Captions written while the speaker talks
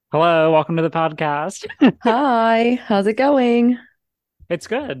Hello, welcome to the podcast. Hi, how's it going? It's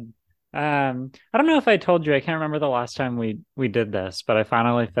good. I don't know if I told you, I can't remember the last time we did this, but I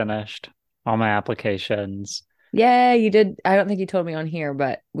finally finished all my applications. Yeah, you did. I don't think you told me on here,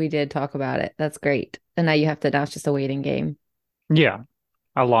 but we did talk about it. That's great. And now it's just a waiting game. Yeah,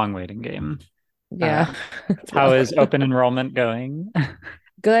 a long waiting game. Uh, Yeah, it's how rough. is open enrollment going?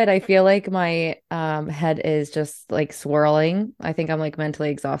 Good. I feel like my head is just like swirling. I think I'm like mentally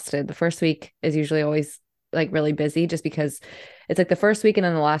exhausted. The first week is usually always like really busy just because it's like the first week and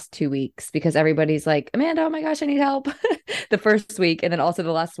then the last 2 weeks because everybody's like, Amanda, oh my gosh, I need help. The first week. And then also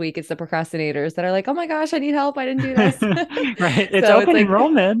the last week, it's the procrastinators that are like, oh my gosh, I need help. I didn't do this. Right, it's So it's open like,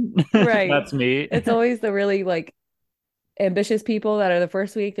 enrollment. right. That's me. It's always the really like ambitious people that are the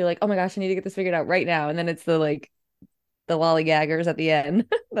first week. They're like, oh my gosh, I need to get this figured out right now. And then it's the like the lollygaggers at the end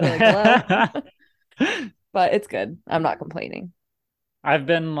that are like, hello. But it's good. I'm not complaining. I've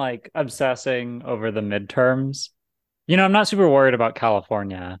been like obsessing over the midterms. I'm not super worried about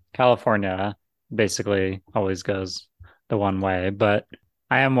California. California basically always goes the one way, but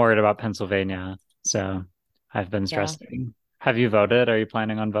I am worried about Pennsylvania. So I've been Yeah. stressing. Have you voted? Are you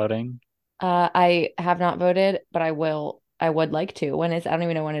planning on voting? I have not voted, but I will. I would like to. When is, I don't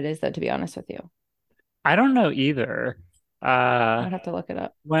even know when it is though, to be honest with you. I don't know either. I Uh, would have to look it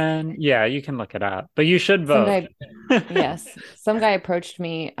up. yeah, you can look it up, but you should Some vote. guy, yes, some guy approached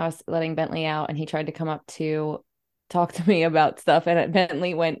me. I was letting Bentley out and he tried to come up to talk to me about stuff and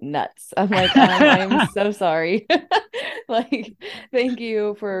Bentley went nuts. I'm like, I'm so sorry. Like, thank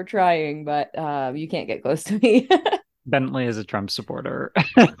you for trying, but you can't get close to me. Bentley is a Trump supporter.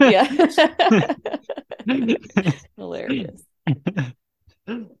 Yeah. Hilarious.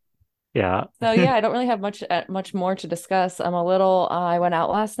 Yeah. So yeah, I don't really have much more to discuss. I went out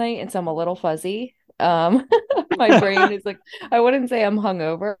last night and so I'm a little fuzzy. My brain is like I wouldn't say I'm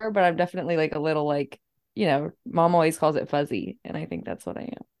hungover, but I'm definitely like a little like, mom always calls it fuzzy, and I think that's what I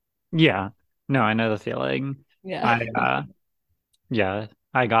am. Yeah. No, I know the feeling. Yeah. I Yeah,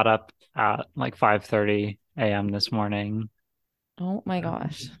 I got up at like 5:30 a.m. this morning. Oh my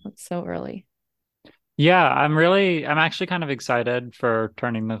gosh, that's so early. Yeah, I'm actually kind of excited for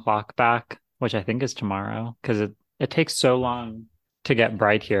turning the clock back, which I think is tomorrow, because it takes so long to get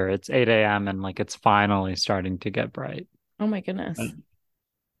bright here. It's 8 a.m. and like it's finally starting to get bright. Oh my But goodness.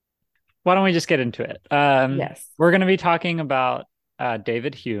 why don't we just get into it? Yes. We're going to be talking about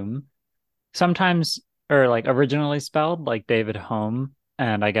David Hume, sometimes or like originally spelled like David Home.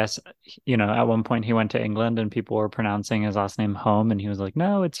 And I guess, at one point he went to England and people were pronouncing his last name Home, and he was like,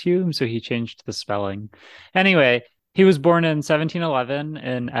 no, it's Hume. So he changed the spelling. Anyway, he was born in 1711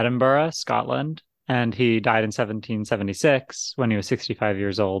 in Edinburgh, Scotland, and he died in 1776 when he was 65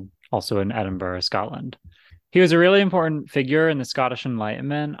 years old, also in Edinburgh, Scotland. He was a really important figure in the Scottish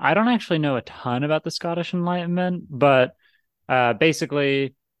Enlightenment. I don't actually know a ton about the Scottish Enlightenment, but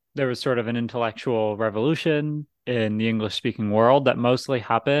basically, there was sort of an intellectual revolution in the English speaking world that mostly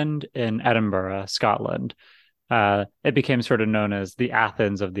happened in Edinburgh, Scotland. It became sort of known as the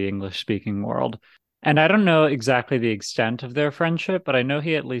Athens of the English speaking world. And I don't know exactly the extent of their friendship, but I know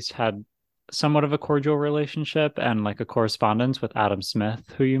he at least had somewhat of a cordial relationship and like a correspondence with Adam Smith,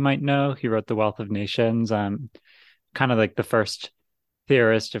 who you might know. He wrote The Wealth of Nations, kind of like the first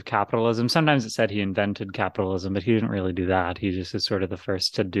theorist of capitalism. Sometimes it said he invented capitalism, but he didn't really do that. He just is sort of the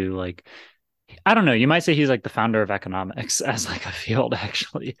first to do like, I don't know, you might say he's like the founder of economics as like a field,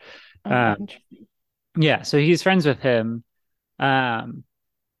 actually. Oh, Um, interesting. yeah, so he's friends with him. Um,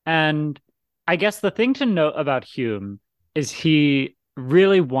 and I guess the thing to note about Hume is he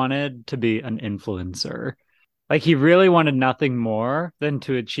really wanted to be an influencer. Like he really wanted nothing more than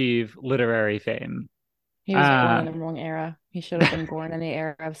to achieve literary fame. He was born Uh, in the wrong era. He should have been born in the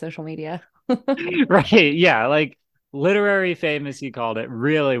era of social media. right. Yeah. Like literary fame, as he called it,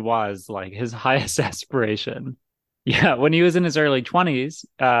 really was like his highest aspiration. Yeah. When he was in his early 20s,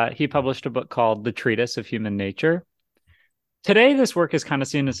 he published a book called The Treatise of Human Nature. Today, this work is kind of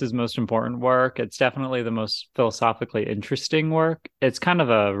seen as his most important work. It's definitely the most philosophically interesting work. It's kind of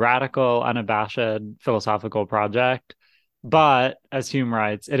a radical, unabashed philosophical project. But as Hume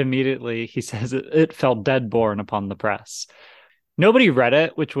writes, he says it fell dead born upon the press. Nobody read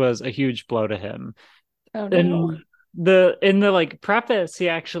it, which was a huge blow to him. Oh no. In the like preface, he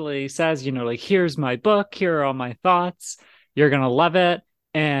actually says, like, here's my book, here are all my thoughts, you're gonna love it.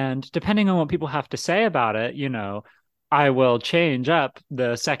 And depending on what people have to say about it, I will change up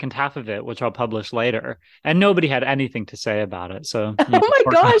the second half of it, which I'll publish later. And nobody had anything to say about it. So, Oh my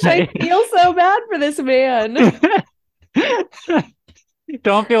poor gosh, I guy. feel so bad for this man.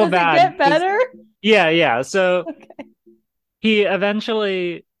 Don't feel Does it bad get because better? yeah. So Okay. he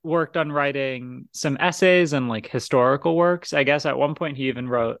eventually worked on writing some essays and like historical works. I guess at one point he even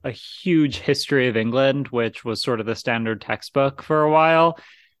wrote a huge history of England, which was sort of the standard textbook for a while.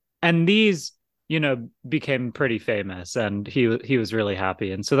 And these, became pretty famous, and he was really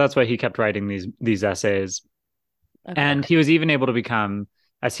happy. And so that's why he kept writing these essays. Okay. And he was even able to become,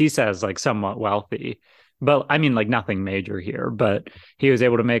 as he says, like somewhat wealthy. But I mean, like nothing major here, but he was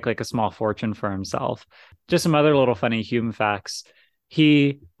able to make like a small fortune for himself. Just some other little funny Hume facts.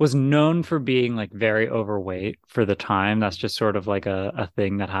 He was known for being like very overweight for the time. That's just sort of like a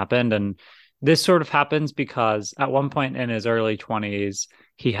thing that happened. And this sort of happens because at one point in his early 20s,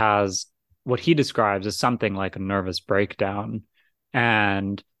 he has what he describes as something like a nervous breakdown.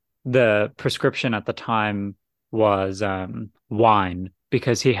 And the prescription at the time was wine,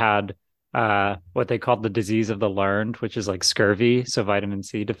 because he had what they called the disease of the learned, which is like scurvy, so vitamin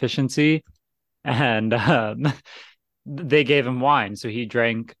C deficiency. And they gave him wine. So he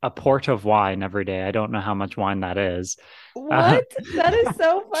drank a quart of wine every day. I don't know how much wine that is. Uh, What? That is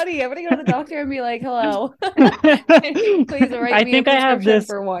so funny. I'm gonna go to the doctor and be like, hello. Please write I me a think I have prescription this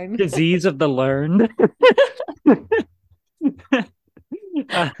for wine. disease of the learned.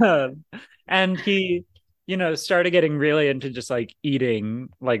 uh, and he, started getting really into just like eating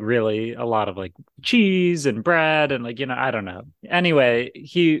like really a lot of like cheese and bread and like, I don't know. Anyway,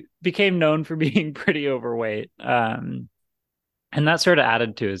 he became known for being pretty overweight. And that sort of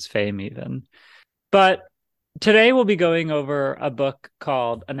added to his fame even. But today we'll be going over a book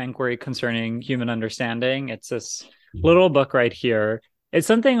called An Enquiry Concerning Human Understanding. It's this little book right here. It's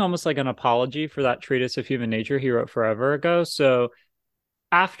something almost like an apology for that treatise of human nature he wrote forever ago. So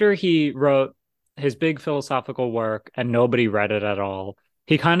after he wrote his big philosophical work and nobody read it at all,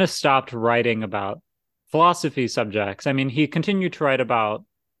 he kind of stopped writing about philosophy subjects. I mean, he continued to write about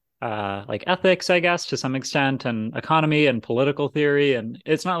like ethics, I guess, to some extent, and economy and political theory. And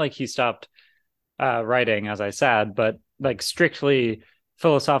it's not like he stopped writing, as I said, but like strictly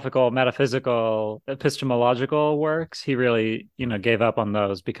philosophical, metaphysical, epistemological works, he really, gave up on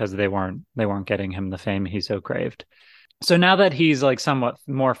those because they weren't getting him the fame he so craved. So now that he's like somewhat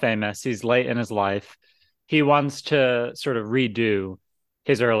more famous, he's late in his life, he wants to sort of redo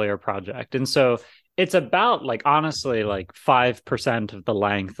his earlier project. And so it's about like honestly like 5% of the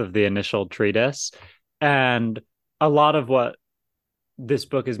length of the initial treatise. And a lot of what this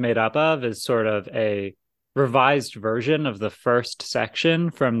book is made up of is sort of a revised version of the first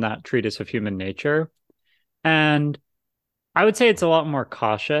section from that treatise of human nature. And I would say it's a lot more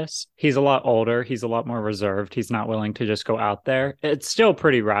cautious. He's a lot older. He's a lot more reserved. He's not willing to just go out there. It's still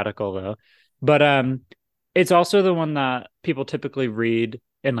pretty radical though. But it's also the one that people typically read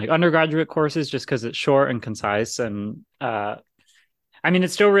in like undergraduate courses just because it's short and concise. And I mean,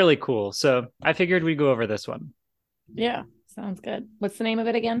 it's still really cool. So I figured we'd go over this one. Yeah, sounds good. What's the name of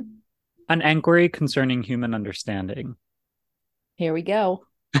it again? An Enquiry Concerning Human Understanding. Here we go.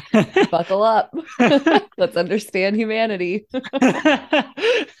 Buckle up. Let's understand humanity. um,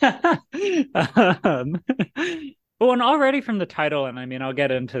 well, and already from the title, and I mean, I'll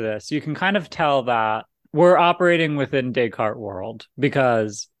get into this, you can kind of tell that we're operating within Descartes' world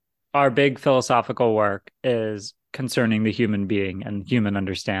because our big philosophical work is concerning the human being and human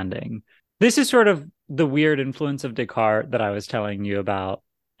understanding. This is sort of the weird influence of Descartes that I was telling you about.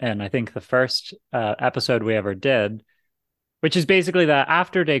 And I think the first episode we ever did, which is basically that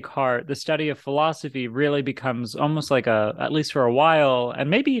after Descartes, the study of philosophy really becomes almost like at least for a while, and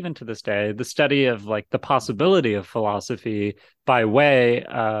maybe even to this day, the study of like the possibility of philosophy by way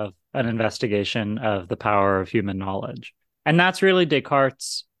of an investigation of the power of human knowledge. And that's really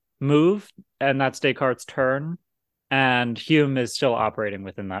Descartes' move, and that's Descartes' turn. And Hume is still operating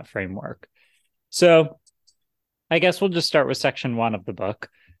within that framework. So I guess we'll just start with section 1 of the book.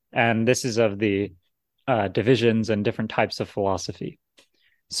 And this is of the divisions and different types of philosophy.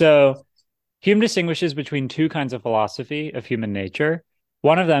 So Hume distinguishes between two kinds of philosophy of human nature.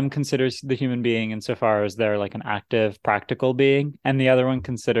 One of them considers the human being insofar as they're like an active, practical being, and the other one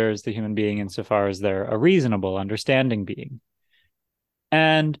considers the human being insofar as they're a reasonable, understanding being.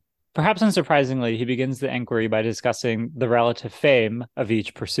 And perhaps unsurprisingly, he begins the inquiry by discussing the relative fame of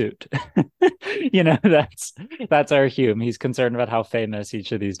each pursuit. That's our Hume. He's concerned about how famous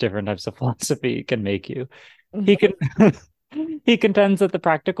each of these different types of philosophy can make you. He can he contends that the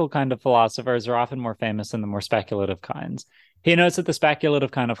practical kind of philosophers are often more famous than the more speculative kinds. He notes that the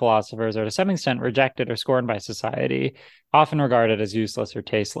speculative kind of philosophers are to some extent rejected or scorned by society, often regarded as useless or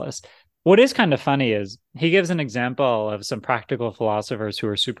tasteless. What is kind of funny is he gives an example of some practical philosophers who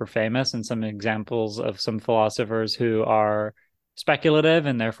are super famous and some examples of some philosophers who are speculative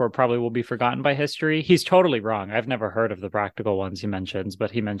and therefore probably will be forgotten by history. He's totally wrong. I've never heard of the practical ones he mentions, but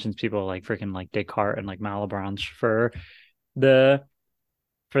he mentions people like freaking like Descartes and like Malebranche the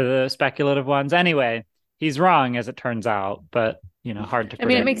for the speculative ones. Anyway, he's wrong as it turns out, but hard to I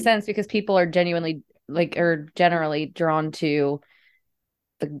mean, it predict. makes sense because people are genuinely like or generally drawn to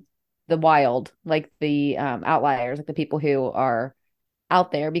the wild, like the outliers, like the people who are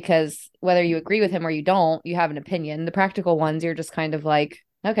out there because whether you agree with him or you don't, you have an opinion. The practical ones, you're just kind of like,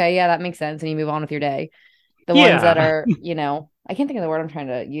 okay, yeah, that makes sense. And you move on with your day. The ones that Yeah. are, I can't think of the word I'm trying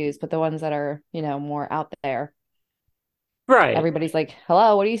to use, but the ones that are, more out there, Right. everybody's like,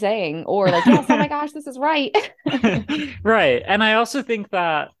 hello, what are you saying? Or like, yes, oh my gosh, this is right. Right. And I also think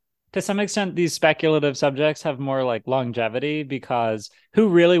that to some extent, these speculative subjects have more like longevity because who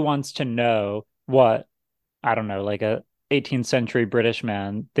really wants to know what, I don't know, like a 18th century British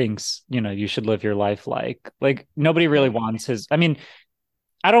man thinks, you should live your life like? Like nobody really Right. wants I mean,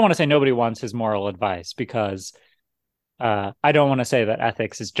 I don't want to say nobody wants his moral advice because I don't want to say that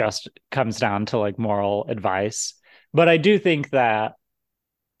ethics is just comes down to like moral advice. But I do think that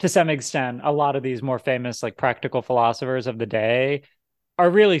to some extent, a lot of these more famous like practical philosophers of the day are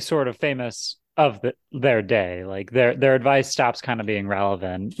really sort of famous of their day. Like their advice stops kind of being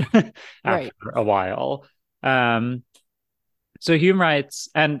relevant after Right. a while. Um, so Hume writes,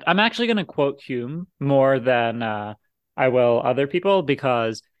 and I'm actually going to quote Hume more than I will other people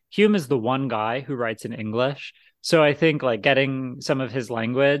because Hume is the one guy who writes in English. So I think like getting some of his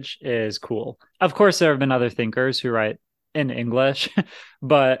language is cool. Of course, there have been other thinkers who write in English,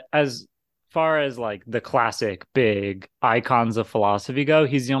 but as far as like the classic big icons of philosophy go,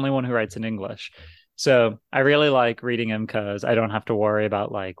 he's the only one who writes in English. So I really like reading him because I don't have to worry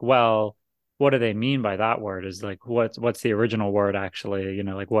about like, well, what do they mean by that word is like what's the original word actually,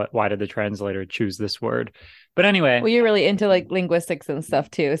 like why did the translator choose this word. But anyway, Well, you're really into like linguistics and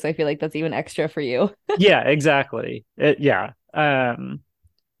stuff too. So I feel like that's even extra for you. yeah, exactly. Yeah.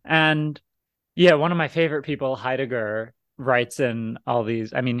 And yeah, one of my favorite people, Heidegger, writes in all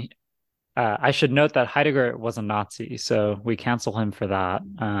these. I mean, I should note that Heidegger was a Nazi, so we cancel him for that.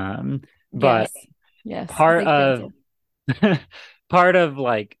 But Yes. Yes. part Big of cancel. part of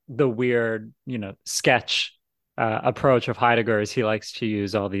like the weird, sketch approach of Heidegger is he likes to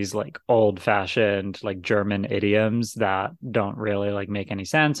use all these like old fashioned like German idioms that don't really like make any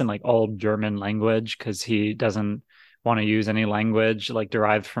sense and like old German language because he doesn't want to use any language like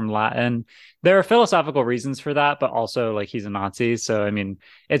derived from Latin. There are philosophical reasons for that, but also like he's a Nazi. So, I mean,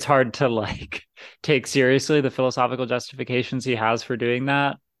 it's hard to like take seriously the philosophical justifications he has for doing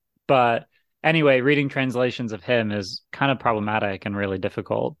that. But anyway, reading translations of him is kind of problematic and really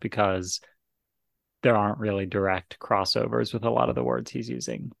difficult because there aren't really direct crossovers with a lot of the words he's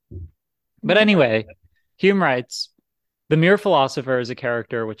using. But Right. anyway, Hume writes, the mere philosopher is a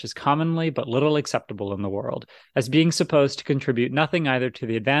character which is commonly but little acceptable in the world, as being supposed to contribute nothing either to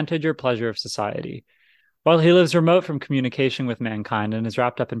the advantage or pleasure of society, while he lives remote from communication with mankind and is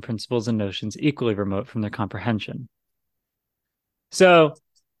wrapped up in principles and notions equally remote from their comprehension. So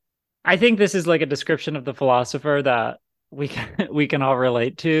I think this is like a description of the philosopher that we can all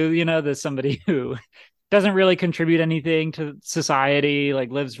relate to. There's somebody who doesn't really contribute anything to society,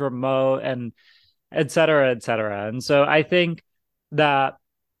 like lives remote and et cetera, et cetera. And so I think that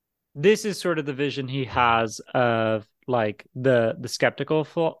this is sort of the vision he has of like the skeptical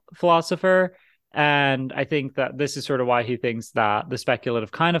philosopher. And I think that this is sort of why he thinks that the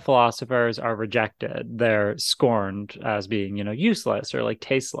speculative kind of philosophers are rejected. They're scorned as being, useless or like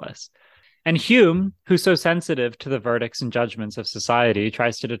tasteless. And Hume, who's so sensitive to the verdicts and judgments of society,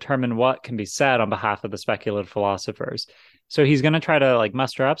 tries to determine what can be said on behalf of the speculative philosophers. So he's going to try to like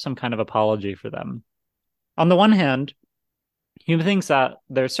muster up some kind of apology for them. On the one hand, Hume thinks that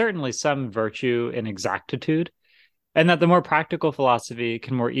there's certainly some virtue in exactitude, and that the more practical philosophy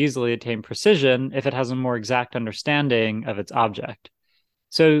can more easily attain precision if it has a more exact understanding of its object.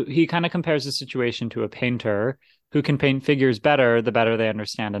 So he kind of compares the situation to a painter who can paint figures better the better they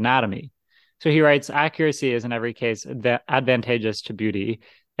understand anatomy. So he writes, accuracy is in every case advantageous to beauty,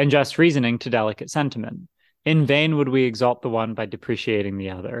 and just reasoning to delicate sentiment. In vain would we exalt the one by depreciating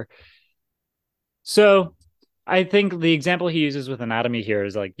the other. So I think the example he uses with anatomy here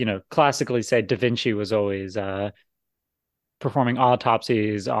is like, classically say Da Vinci was always performing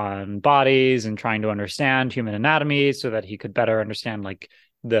autopsies on bodies and trying to understand human anatomy so that he could better understand like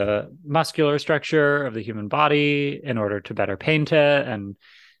the muscular structure of the human body in order to better paint it. And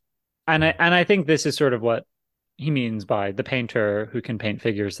I think this is sort of what he means by the painter who can paint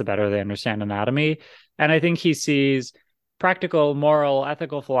figures the better they understand anatomy. And I think he sees practical, moral,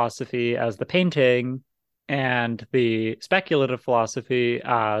 ethical philosophy as the painting, and the speculative philosophy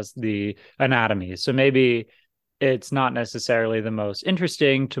as the anatomy. So maybe it's not necessarily the most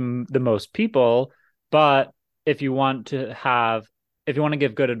interesting to the most people, but if you want to have, if you want to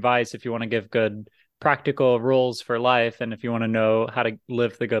give good advice, if you want to give good practical rules for life, and if you want to know how to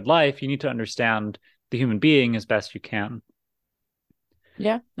live the good life, you need to understand the human being as best you can.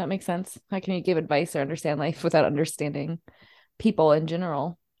 Yeah, that makes sense. How can you give advice or understand life without understanding people in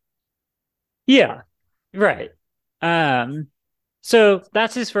general? Yeah, right. Um, so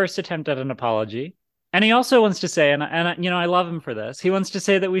that's his first attempt at an apology. And he also wants to say, I love him for this. He wants to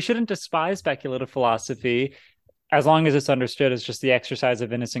say that we shouldn't despise speculative philosophy as long as it's understood as just the exercise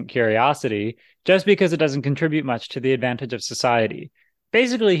of innocent curiosity, just because it doesn't contribute much to the advantage of society.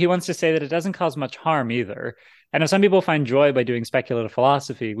 Basically, he wants to say that it doesn't cause much harm either. And if some people find joy by doing speculative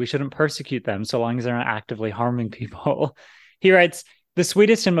philosophy, we shouldn't persecute them so long as they're not actively harming people. He writes, the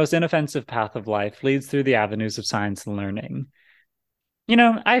sweetest and most inoffensive path of life leads through the avenues of science and learning.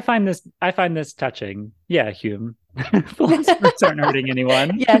 I find this touching. Yeah, Hume. Philosophers aren't hurting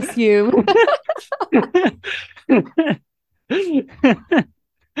anyone. Yes, you.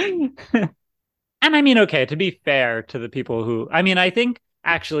 And I mean, okay, to be fair to the people who, I mean, I think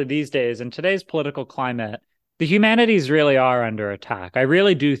actually these days in today's political climate, the humanities really are under attack. I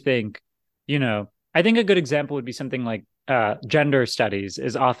really do think, I think a good example would be something like gender studies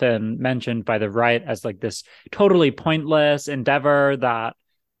is often mentioned by the right as like this totally pointless endeavor that,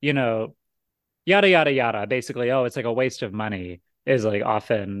 you know, yada, yada, yada. Basically, oh, it's like a waste of money is like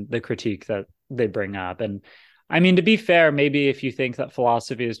often the critique that they bring up. And I mean, to be fair, maybe if you think that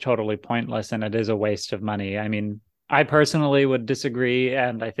philosophy is totally pointless and it is a waste of money, I mean, I personally would disagree.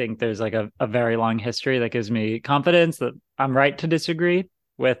 And I think there's like a very long history that gives me confidence that I'm right to disagree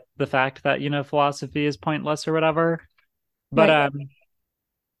with the fact that, philosophy is pointless or whatever. But Right.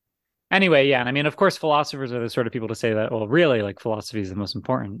 anyway, yeah, and I mean, of course, philosophers are the sort of people to say that, well, really, like philosophy is the most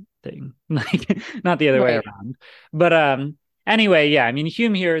important thing, like not the other way Right. around. But anyway, yeah, I mean,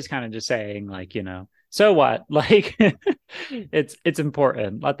 Hume here is kind of just saying, like, so what? Like, it's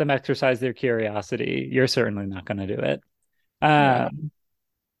important. Let them exercise their curiosity. You're certainly not going to do it. Right.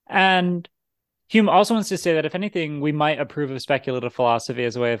 And Hume also wants to say that if anything, we might approve of speculative philosophy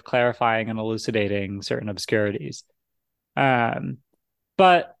as a way of clarifying and elucidating certain obscurities. Um,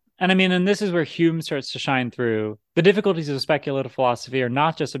 and I mean, and this is where Hume starts to shine through. The difficulties of speculative philosophy are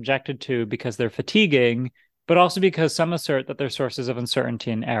not just objected to because they're fatiguing, but also because some assert that they're sources of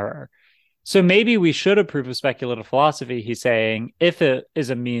uncertainty and error. So maybe we should approve of speculative philosophy, he's saying, if it is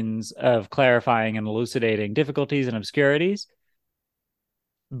a means of clarifying and elucidating difficulties and obscurities.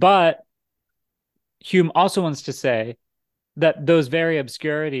 But Hume also wants to say that those very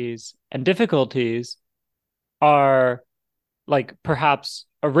obscurities and difficulties are like perhaps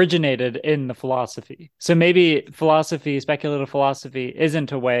originated in the philosophy. So maybe philosophy, speculative philosophy,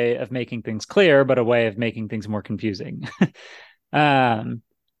 isn't a way of making things clear, but a way of making things more confusing. um,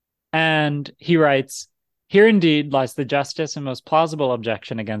 and he writes, here indeed lies the justest and most plausible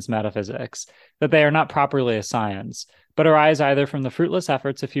objection against metaphysics, that they are not properly a science, but arise either from the fruitless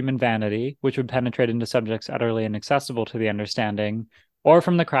efforts of human vanity, which would penetrate into subjects utterly inaccessible to the understanding, or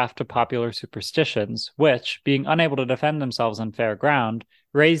from the craft of popular superstitions, which, being unable to defend themselves on fair ground,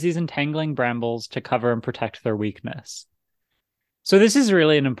 raise these entangling brambles to cover and protect their weakness. So this is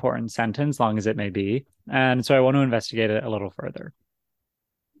really an important sentence, long as it may be, and so I want to investigate it a little further.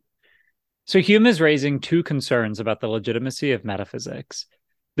 So Hume is raising two concerns about the legitimacy of metaphysics.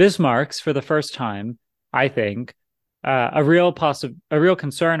 This marks, for the first time, I think, a real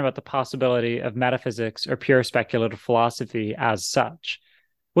concern about the possibility of metaphysics or pure speculative philosophy as such.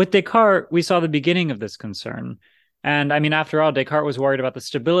 With Descartes, we saw the beginning of this concern. And I mean, after all, Descartes was worried about the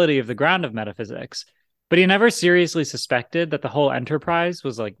stability of the ground of metaphysics, but he never seriously suspected that the whole enterprise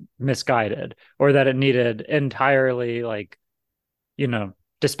was like misguided or that it needed entirely like, you know,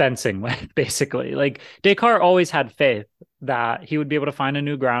 dispensing with, basically. Like Descartes always had faith that he would be able to find a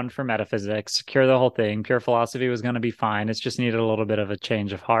new ground for metaphysics, secure the whole thing. Pure philosophy was going to be fine. It's just needed a little bit of a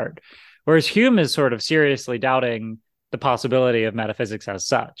change of heart. Whereas Hume is sort of seriously doubting the possibility of metaphysics as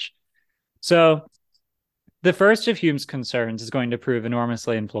such. So the first of Hume's concerns is going to prove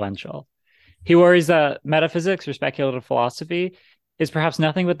enormously influential. He worries that metaphysics or speculative philosophy is perhaps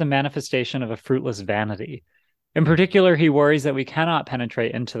nothing but the manifestation of a fruitless vanity. In particular, he worries that we cannot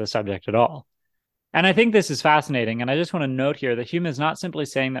penetrate into the subject at all. And I think this is fascinating. And I just want to note here that Hume is not simply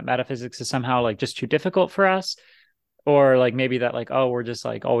saying that metaphysics is somehow like just too difficult for us, or like maybe that like, oh, we're just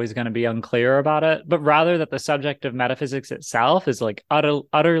like always going to be unclear about it, but rather that the subject of metaphysics itself is like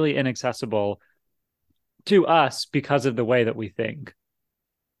utterly inaccessible to us because of the way that we think.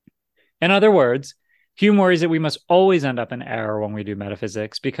 In other words, Hume worries that we must always end up in error when we do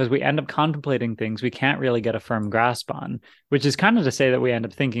metaphysics because we end up contemplating things we can't really get a firm grasp on, which is kind of to say that we end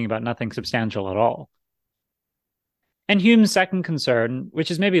up thinking about nothing substantial at all. And Hume's second concern,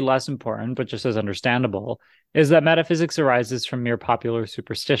 which is maybe less important, but just as understandable, is that metaphysics arises from mere popular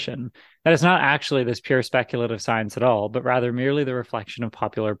superstition, that it's not actually this pure speculative science at all, but rather merely the reflection of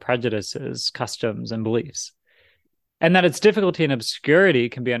popular prejudices, customs, and beliefs. And that its difficulty and obscurity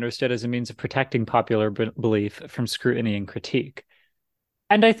can be understood as a means of protecting popular belief from scrutiny and critique.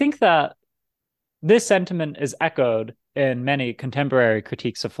 And I think that this sentiment is echoed in many contemporary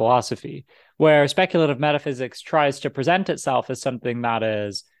critiques of philosophy, where speculative metaphysics tries to present itself as something that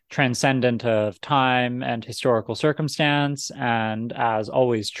is transcendent of time and historical circumstance and as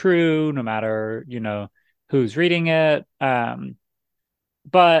always true, no matter, who's reading it.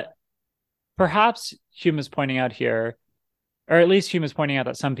 But perhaps Hume is pointing out here, or at least Hume is pointing out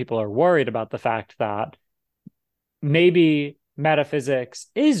that some people are worried about the fact that maybe metaphysics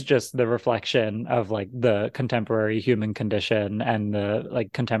is just the reflection of like the contemporary human condition and the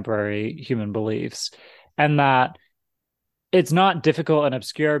like contemporary human beliefs, and that it's not difficult and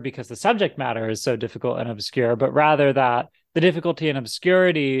obscure because the subject matter is so difficult and obscure, but rather that the difficulty and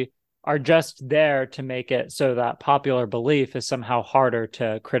obscurity are just there to make it so that popular belief is somehow harder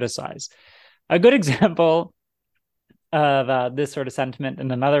to criticize. A good example of this sort of sentiment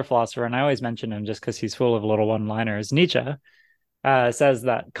in another philosopher, and I always mention him just because he's full of little one-liners, Nietzsche, says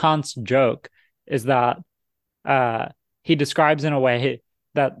that Kant's joke is that he describes in a way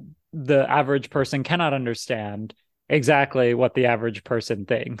that the average person cannot understand exactly what the average person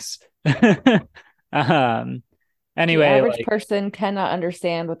thinks. The Anyway, average like, person cannot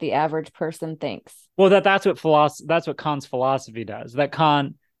understand what the average person thinks. well, that's what Kant's philosophy does. That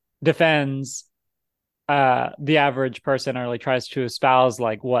Kant defends the average person, or like tries to espouse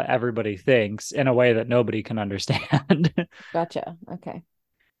like what everybody thinks in a way that nobody can understand. Gotcha. Okay.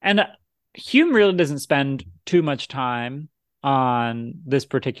 And Hume really doesn't spend too much time on this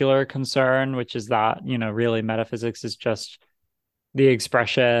particular concern, which is that, really metaphysics is just the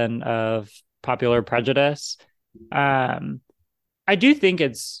expression of popular prejudice. I do think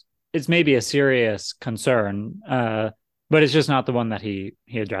it's maybe a serious concern, but it's just not the one that he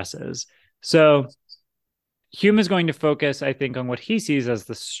addresses. So Hume is going to focus, I think, on what he sees as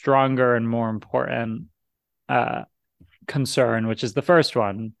the stronger and more important concern, which is the first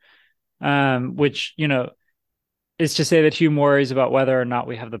one, which, is to say that Hume worries about whether or not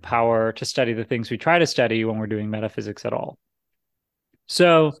we have the power to study the things we try to study when we're doing metaphysics at all.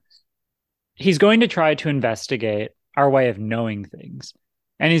 So he's going to try to investigate our way of knowing things.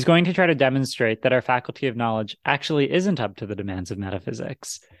 And he's going to try to demonstrate that our faculty of knowledge actually isn't up to the demands of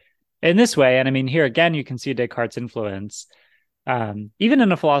metaphysics. In this way, and I mean, here again, you can see Descartes' influence, even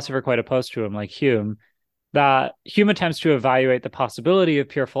in a philosopher quite opposed to him, like Hume, that Hume attempts to evaluate the possibility of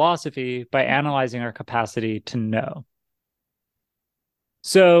pure philosophy by analyzing our capacity to know.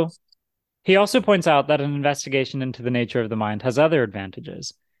 So he also points out that an investigation into the nature of the mind has other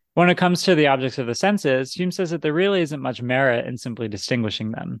advantages. When it comes to the objects of the senses, Hume says that there really isn't much merit in simply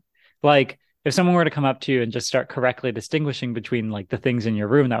distinguishing them. Like, if someone were to come up to you and just start correctly distinguishing between like the things in your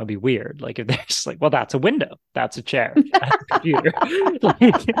room, that would be weird. Like if they're just like, well, that's a window, that's a chair, that's a computer.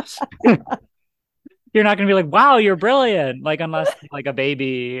 Like, you're not going to be like, wow, you're brilliant. Like, unless like a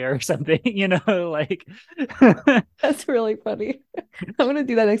baby or something, like. That's really funny. I'm gonna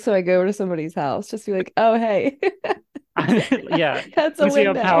do that next time I go over to somebody's house. Just be like, oh hey, Yeah. that's You a see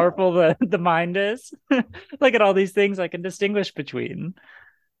how window. powerful the mind is? Look at all these things I can distinguish between.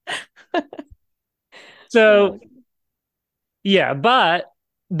 So, Oh, yeah, but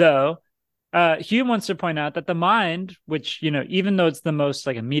though, Hume wants to point out that the mind, which, even though it's the most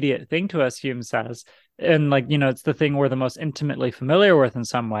like immediate thing to us, Hume says, and like, it's the thing we're the most intimately familiar with in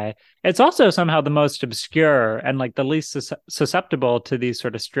some way, it's also somehow the most obscure and like the least susceptible to these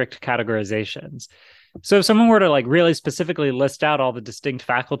sort of strict categorizations. So if someone were to like really specifically list out all the distinct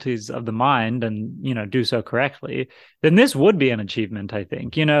faculties of the mind and, do so correctly, then this would be an achievement, I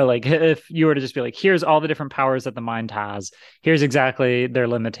think. Like if you were to just be like, here's all the different powers that the mind has, here's exactly their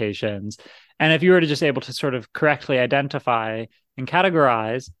limitations. And if you were to just able to sort of correctly identify and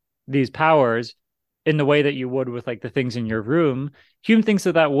categorize these powers in the way that you would with like the things in your room, Hume thinks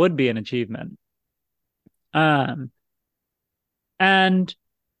that that would be an achievement. And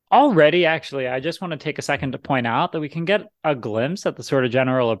already, actually, I just want to take a second to point out that we can get a glimpse at the sort of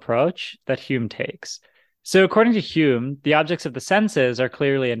general approach that Hume takes. So, according to Hume, the objects of the senses are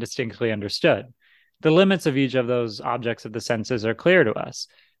clearly and distinctly understood. The limits of each of those objects of the senses are clear to us.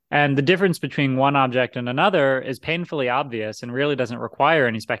 And the difference between one object and another is painfully obvious and really doesn't require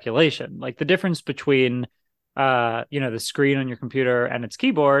any speculation. Like the difference between, the screen on your computer and its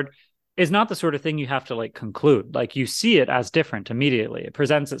keyboard is not the sort of thing you have to like conclude. Like you see it as different immediately. It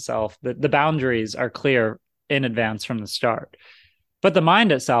presents itself. The boundaries are clear in advance from the start. But the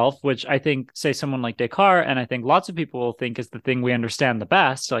mind itself, which I think, say, someone like Descartes, and I think lots of people will think is the thing we understand the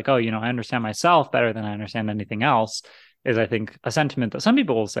best, like, oh, I understand myself better than I understand anything else, is I think a sentiment that some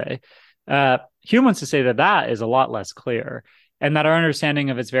people will say. Hume wants to say that that is a lot less clear, and that our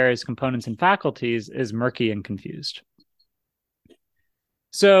understanding of its various components and faculties is murky and confused.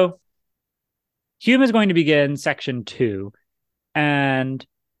 So Hume is going to begin section 2, and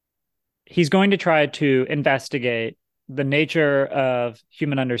he's going to try to investigate the nature of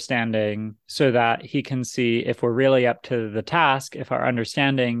human understanding so that he can see if we're really up to the task, if our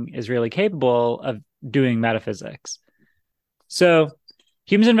understanding is really capable of doing metaphysics. So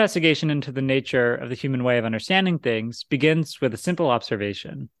Hume's investigation into the nature of the human way of understanding things begins with a simple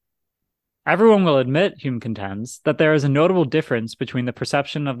observation. Everyone will admit, Hume contends, that there is a notable difference between the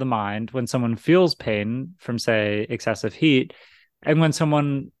perception of the mind when someone feels pain from, say, excessive heat, and when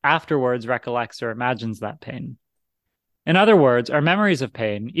someone afterwards recollects or imagines that pain. In other words, our memories of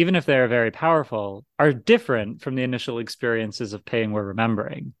pain, even if they are very powerful, are different from the initial experiences of pain we're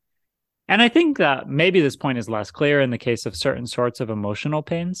remembering. And I think that maybe this point is less clear in the case of certain sorts of emotional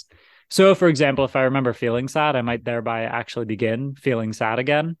pains. So, for example, if I remember feeling sad, I might thereby actually begin feeling sad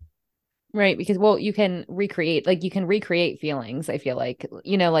again. Right, because well, you can recreate feelings, I feel like.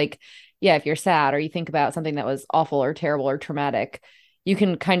 Like yeah, if you're sad or you think about something that was awful or terrible or traumatic, you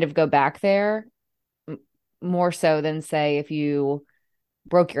can kind of go back there more so than say if you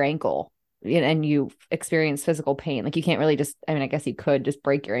broke your ankle and you experience physical pain. Like you can't really just, I mean, I guess you could just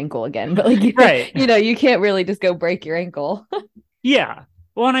break your ankle again, but like Right. you can't really just go break your ankle. Yeah.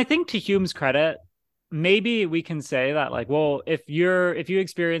 Well, and I think to Hume's credit, maybe we can say that like, well, if you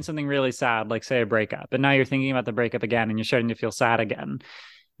experience something really sad, like say a breakup, and now you're thinking about the breakup again and you're starting to feel sad again,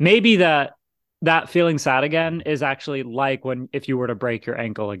 maybe that feeling sad again is actually like when if you were to break your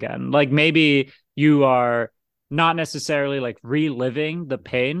ankle again. Like maybe you are not necessarily like reliving the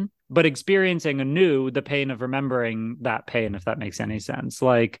pain, but experiencing anew the pain of remembering that pain, if that makes any sense.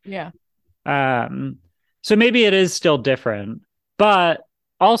 Like Yeah. um so maybe it is still different, but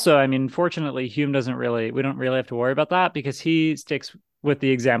also, I mean, fortunately, we don't really have to worry about that because he sticks with the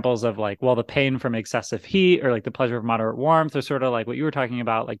examples of like, well, the pain from excessive heat or like the pleasure of moderate warmth or sort of like what you were talking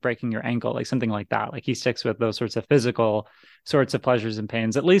about, like breaking your ankle, like something like that. Like he sticks with those sorts of physical sorts of pleasures and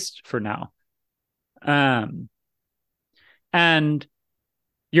pains, at least for now. Um, and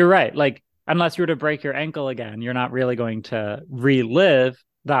you're right. Like, unless you were to break your ankle again, you're not really going to relive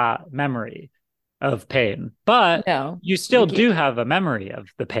that memory of pain, but No. you still do have a memory of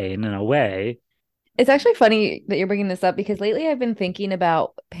the pain in a way. It's actually funny that you're bringing this up because lately I've been thinking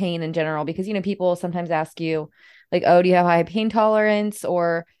about pain in general because people sometimes ask you like, "Oh, do you have high pain tolerance?"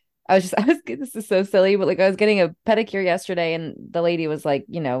 Or this is so silly, but like I was getting a pedicure yesterday and the lady was like,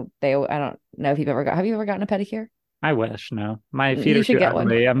 I don't know if have you ever gotten a pedicure? I wish, no. My feet You are should too get one.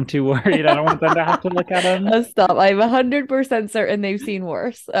 ugly. I'm too worried. I don't want them to have to look at them. Oh, stop. I'm 100% certain they've seen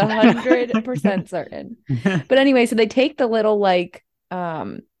worse. 100% certain. But anyway, so they take the little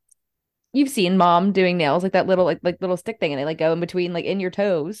you've seen mom doing nails like that little like little stick thing and they like go in between like in your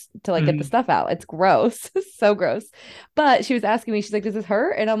toes to like get the Mhm. stuff out. It's gross. So gross. But she was asking me, she's like, does this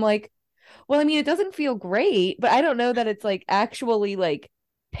hurt? And I'm like, well, I mean, it doesn't feel great, but I don't know that it's like actually like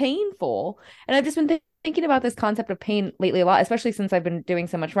painful. And I've just been thinking about this concept of pain lately a lot, especially since I've been doing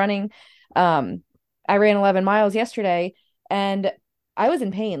so much running. I ran 11 miles yesterday and I was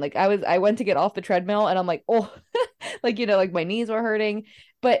in pain. Like I went to get off the treadmill and I'm like, oh, like, like my knees were hurting,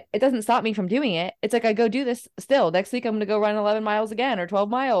 but it doesn't stop me from doing it. It's like I go do this still. Next week, I'm going to go run 11 miles again or 12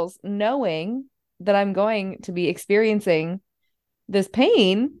 miles, knowing that I'm going to be experiencing this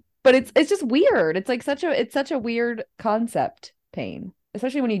pain. But it's just weird. It's like it's such a weird concept, pain,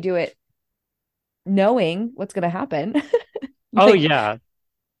 especially when you do it knowing what's going to happen. Oh Like, yeah.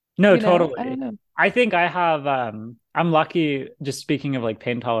 No, I don't totally. know. I think I have I'm lucky, just speaking of like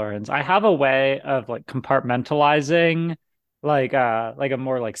pain tolerance, I have a way of like compartmentalizing like a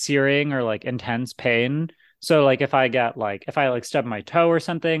more like searing or like intense pain. So like if I like stub my toe or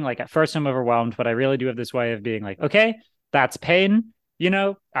something, like at first I'm overwhelmed, but I really do have this way of being like, okay, that's pain,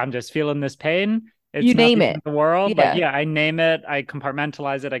 I'm just feeling this pain. It's You not name the end it. of the world. Like, Yeah. yeah, I name it, I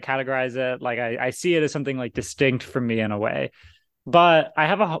compartmentalize it, I categorize it, like I see it as something like distinct from me in a way. But I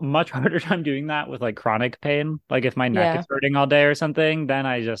have a much harder time doing that with like chronic pain. Like if my neck is Yeah. hurting all day or something, then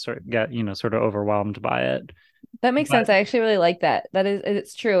I just sort of get, sort of overwhelmed by it. That makes But sense. I actually really like that. That is,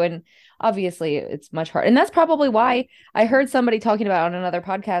 it's true. And obviously it's much harder. And that's probably why I heard somebody talking about on another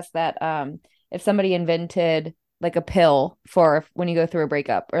podcast that if somebody invented like a pill for when you go through a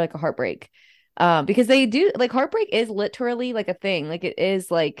breakup or like a heartbreak, because they do like heartbreak is literally like a thing. Like it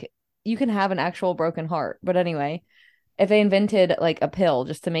is like you can have an actual broken heart. But anyway, if they invented like a pill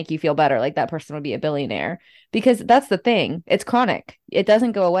just to make you feel better, like that person would be a billionaire because that's the thing. It's chronic. It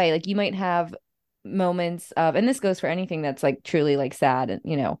doesn't go away. Like you might have moments of, and this goes for anything that's like truly like sad and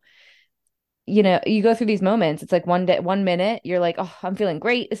you go through these moments. It's like one day, 1 minute, you're like, oh, I'm feeling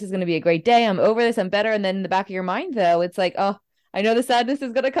great. This is going to be a great day. I'm over this. I'm better. And then in the back of your mind, though, it's like, oh, I know the sadness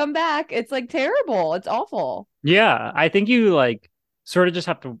is going to come back. It's like terrible. It's awful. yeah, I think you like sort of just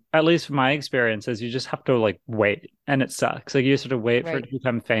have to, at least from my experiences, you just have to like wait and it sucks. Like you just have to wait for it Right. to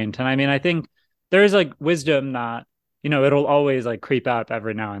become faint. And I mean, I think there is like wisdom that, it'll always like creep up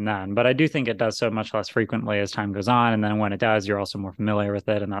every now and then, but I do think it does so much less frequently as time goes on. And then when it does, you're also more familiar with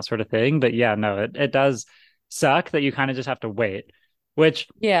it and that sort of thing. But yeah, no, it does suck that you kind of just have to wait, which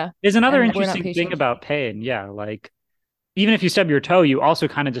Yeah. is another And we're not interesting thing patient. about pain. Yeah, like even if you stub your toe, you also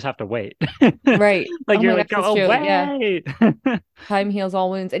kind of just have to wait. Right. Like Oh you're my gosh, like, go that's true. Yeah. away. Time heals all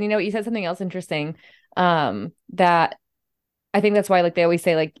wounds. And you said something else interesting. That I think that's why like they always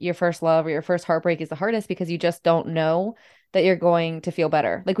say like your first love or your first heartbreak is the hardest because you just don't know that you're going to feel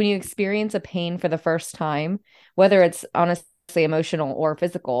better. Like when you experience a pain for the first time, whether it's honestly emotional or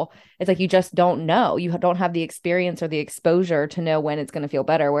physical, it's like you just don't know. You don't have the experience or the exposure to know when it's going to feel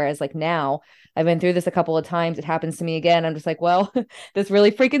better. Whereas like now, I've been through this a couple of times. It happens to me again. I'm just like, well, this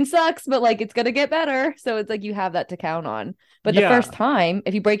really freaking sucks, but like it's going to get better. So it's like you have that to count on. But the first Yeah, time,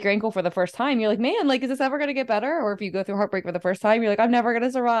 if you break your ankle for the first time, you're like, man, like, is this ever going to get better? Or if you go through heartbreak for the first time, you're like, I'm never going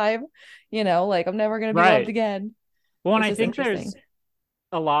to survive. Like, I'm never going to be loved right. again. Well, and It's I just think interesting. there's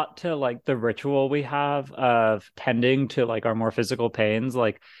a lot to like the ritual we have of tending to like our more physical pains.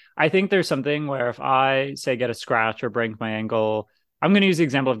 Like, I think there's something where if I say get a scratch or break my ankle, I'm going to use the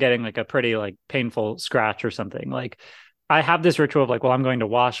example of getting like a pretty like painful scratch or something. Like, I have this ritual of like, well, I'm going to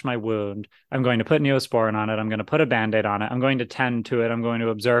wash my wound. I'm going to put Neosporin on it. I'm going to put a band-aid on it. I'm going to tend to it. I'm going to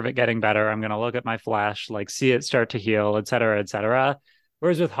observe it getting better. I'm going to look at my flesh, like see it start to heal, et cetera, et cetera.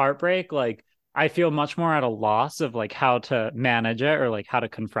 Whereas with heartbreak, like I feel much more at a loss of like how to manage it or like how to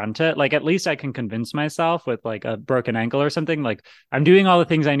confront it. Like at least I can convince myself with like a broken ankle or something, like I'm doing all the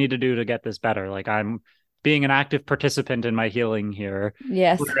things I need to do to get this better. Like I'm being an active participant in my healing here.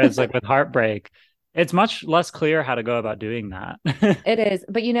 Yes, Whereas like with heartbreak, it's much less clear how to go about doing that. it is.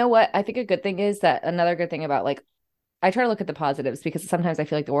 But you know what? I think a good thing is that another good thing about like, I try to look at the positives because sometimes I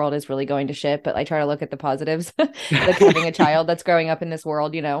feel like the world is really going to shit, but I try to look at the positives, like having a child that's growing up in this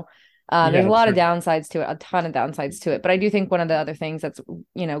world. There's Yeah, a lot of true. downsides to it, a ton of downsides to it. But I do think one of the other things that's,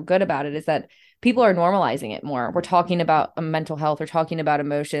 good about it is that people are normalizing it more. We're talking about mental health, we're talking about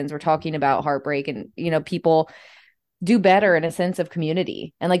emotions, we're talking about heartbreak, and, people do better in a sense of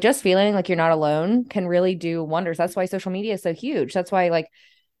community. And like just feeling like you're not alone can really do wonders. That's why social media is so huge. That's why like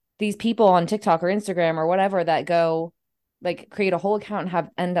these people on TikTok or Instagram or whatever that go like create a whole account and have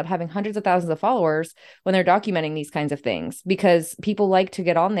end up having hundreds of thousands of followers when they're documenting these kinds of things because people like to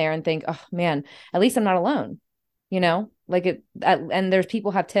get on there and think, oh man, at least I'm not alone, like and there's people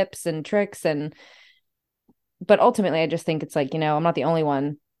have tips and tricks but ultimately I just think it's like, I'm not the only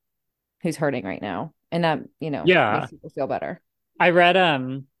one who's hurting right now. And that, Yeah. makes people feel better. I read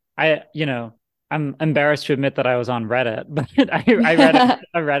I'm embarrassed to admit that I was on Reddit, but I read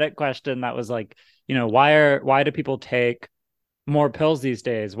a Reddit question that was like, why do people take more pills these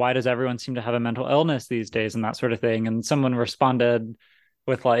days? Why does everyone seem to have a mental illness these days and that sort of thing? And someone responded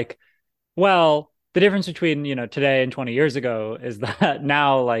with like, well, the difference between, today and 20 years ago is that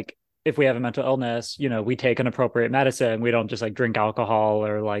now like if we have a mental illness, we take an appropriate medicine. We don't just like drink alcohol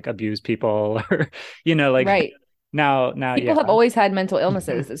or like abuse people or, like Right. now, People yeah. have always had mental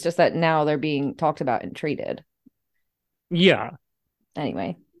illnesses. It's just that now they're being talked about and treated. Yeah.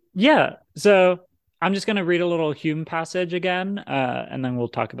 Anyway. Yeah. So I'm just going to read a little Hume passage again, and then we'll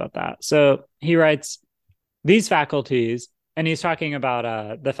talk about that. So he writes, these faculties, and he's talking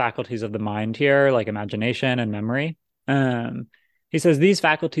about the faculties of the mind here, like imagination and memory. Um, he says these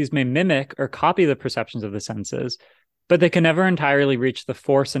faculties may mimic or copy the perceptions of the senses, but they can never entirely reach the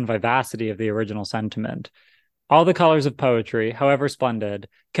force and vivacity of the original sentiment. All the colors of poetry, however splendid,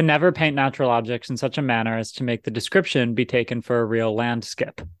 can never paint natural objects in such a manner as to make the description be taken for a real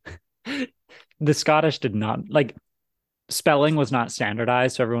landscape. The Scottish did not like spelling was not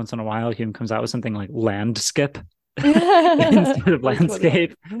standardized. So every once in a while, Hume comes out with something like landskip instead of That's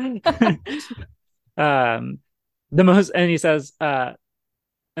funny. landscape. um, the most, and he says,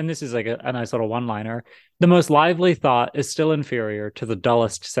 and this is like a nice little one-liner, the most lively thought is still inferior to the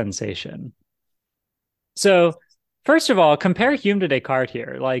dullest sensation. So, first of all, compare Hume to Descartes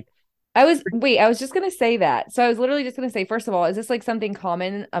here. Like, I was just gonna say that. So I was literally just gonna say, first of all, is this like something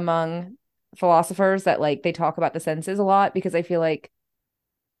common among philosophers that like they talk about the senses a lot? Because I feel like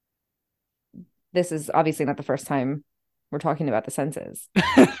this is obviously not the first time we're talking about the senses.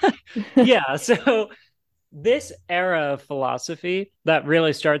 yeah, so this era of philosophy that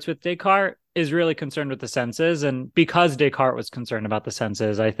really starts with Descartes is really concerned with the senses. And because Descartes was concerned about the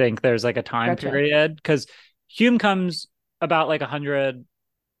senses, I think there's like a time Gotcha. period because Hume comes about like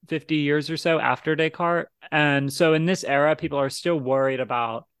 150 years or so after Descartes. And so in this era, people are still worried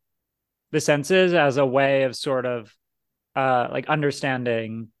about the senses as a way of sort of like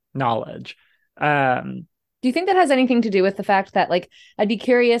understanding knowledge. Um, Do you think that has anything to do with the fact that, like, I'd be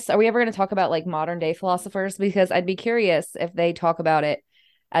curious, are we ever going to talk about like modern day philosophers? Because I'd be curious if they talk about it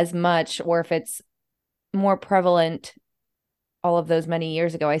as much or if it's more prevalent all of those many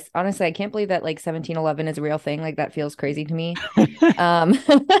years ago. I honestly, I can't believe that like 1711 is a real thing. Like, that feels crazy to me. Um,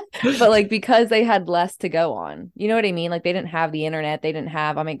 but like, because they had less to go on, you know what I mean? Like, they didn't have the internet. They didn't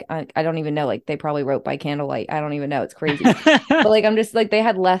have, I mean, I don't even know, like, they probably wrote by candlelight. I don't even know. It's crazy. But like, I'm just like, they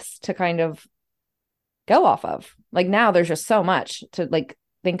had less to kind of go off of. Like now there's just so much to like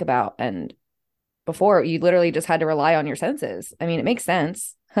think about. And before you literally just had to rely on your senses. I mean, it makes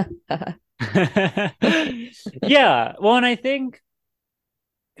sense. yeah. Well, and I think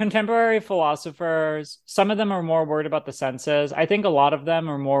contemporary philosophers, some of them are more worried about the senses. I think a lot of them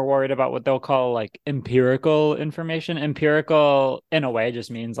are more worried about what they'll call like empirical information. Empirical, in a way,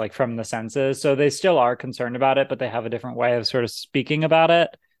 just means like from the senses. So they still are concerned about it, but they have a different way of sort of speaking about it.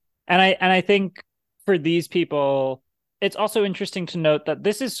 And I think for these people, it's also interesting to note that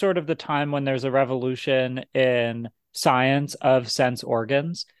this is sort of the time when there's a revolution in science of sense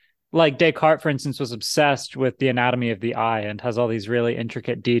organs. Like Descartes, for instance, was obsessed with the anatomy of the eye and has all these really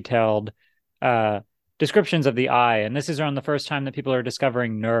intricate, detailed uh, descriptions of the eye. And this is around the first time that people are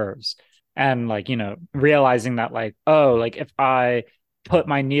discovering nerves and like, realizing that like, oh, like if I put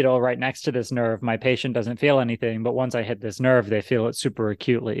my needle right next to this nerve, my patient doesn't feel anything. But once I hit this nerve, they feel it super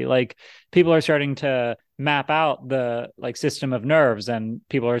acutely. Like people are starting to map out the like system of nerves, and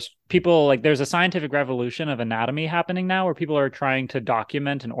people like there's a scientific revolution of anatomy happening now where people are trying to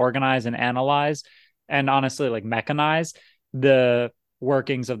document and organize and analyze and honestly like mechanize the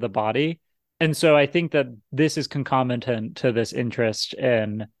workings of the body. And so I think that this is concomitant to this interest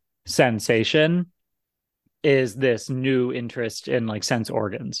in sensation, is this new interest in like sense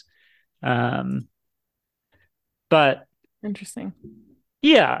organs. Um, but Interesting.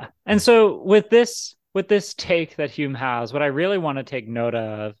 yeah, and so with this take that Hume has, what I really want to take note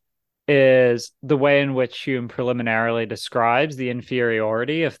of is the way in which Hume preliminarily describes the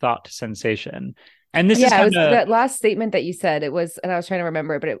inferiority of thought to sensation. And this is Yeah, it kind was of that last statement that you said. It was, and I was trying to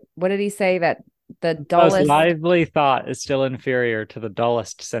remember it, but what did he say? That the most dullest. lively thought is still inferior to the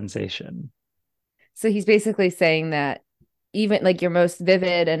dullest sensation. So he's basically saying that even like your most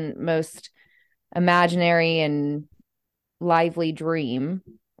vivid and most imaginary and lively dream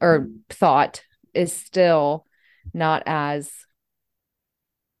or thought is still not as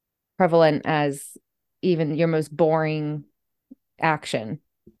prevalent as even your most boring action,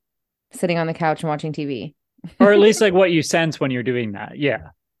 sitting on the couch and watching TV. Or at least like what you sense when you're doing that. Yeah.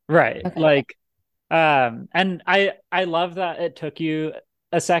 Right. Okay. Like and I love that it took you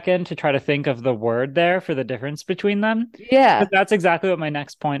a second to try to think of the word there for the difference between them. But Yeah. that's exactly what my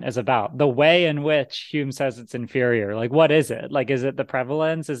next point is about. The way in which Hume says it's inferior. Like what is it? Like is it the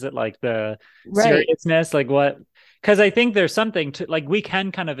prevalence? Is it like the Right. seriousness? Like what? Because I think there's something to like we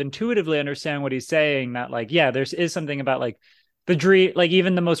can kind of intuitively understand what he's saying, that like yeah, there is something about like the dream, like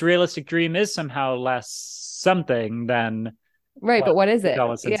even the most realistic dream is somehow less something than Right. what But what is we it?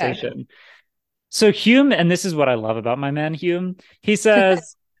 call a Yeah. sensation. So Hume, and this is what I love about my man Hume, he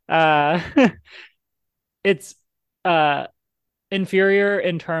says uh it's uh inferior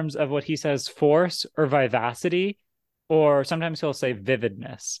in terms of what he says force or vivacity, or sometimes he'll say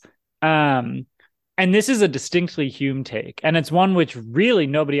vividness. Um and this is a distinctly Hume take, and it's one which really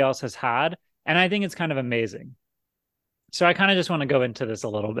nobody else has had, and I think it's kind of amazing. So I kind of just want to go into this a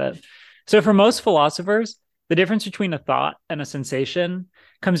little bit. So for most philosophers, the difference between a thought and a sensation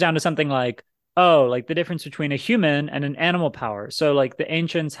comes down to something like, oh, like the difference between a human and an animal power. So like the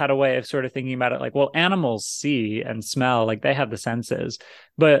ancients had a way of sort of thinking about it like, well, animals see and smell, like they have the senses,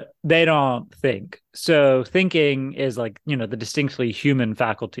 but they don't think. So thinking is like, the distinctly human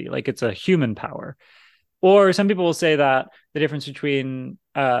faculty, like it's a human power. Or some people will say that the difference between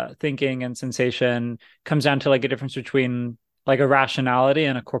thinking and sensation comes down to like a difference between like a rationality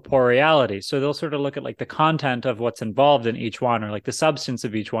and a corporeality. So they'll sort of look at like the content of what's involved in each one, or like the substance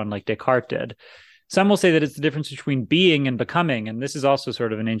of each one, like Descartes did. Some will say that it's the difference between being and becoming. And this is also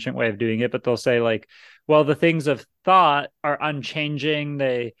sort of an ancient way of doing it, but they'll say, like, well, the things of thought are unchanging,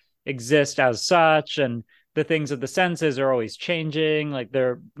 they exist as such. And the things of the senses are always changing. Like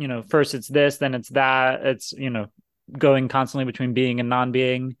they're, first it's this, then it's that. It's, going constantly between being and non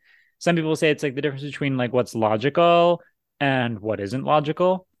being. Some people say it's like the difference between like what's logical and what isn't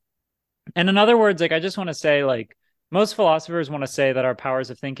logical. And in other words, like I just want to say, like, most philosophers want to say that our powers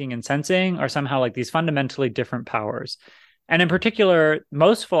of thinking and sensing are somehow like these fundamentally different powers. And in particular,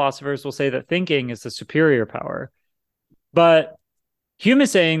 most philosophers will say that thinking is the superior power. But Hume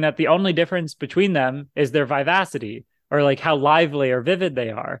is saying that the only difference between them is their vivacity, or like how lively or vivid they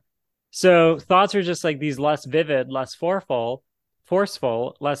are. So thoughts are just like these less vivid, less forceful,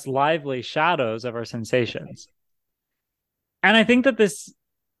 less lively shadows of our sensations. And I think that this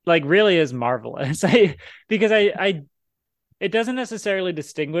like really is marvelous. Because I it doesn't necessarily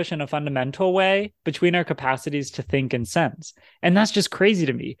distinguish in a fundamental way between our capacities to think and sense. And that's just crazy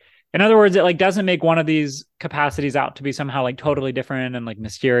to me. In other words, it like doesn't make one of these capacities out to be somehow like totally different and like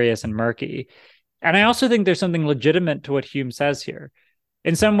mysterious and murky. And I also think there's something legitimate to what Hume says here.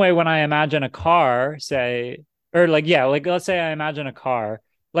 In some way, when I imagine a car, say, or like, yeah, like let's say I imagine a car,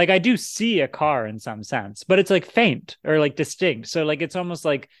 like I do see a car in some sense, but it's like faint or like distinct. So like it's almost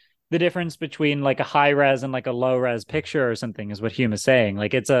like the difference between like a high res and like a low res picture or something is what Hume is saying.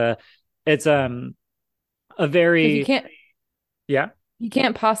 Like it's a Because very yeah. you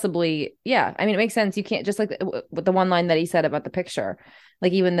can't possibly, yeah. I mean, it makes sense. You can't just like with the one line that he said about the picture,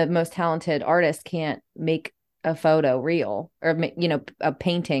 like even the most talented artist can't make a photo real or, a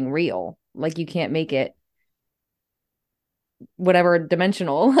painting real. Like you can't make it whatever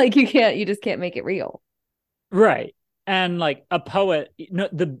dimensional. Like you just can't make it real. Right. And like a poet,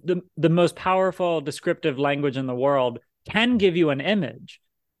 the most powerful descriptive language in the world can give you an image,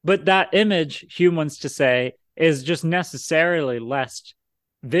 but that image, Hume wants to say, is just necessarily less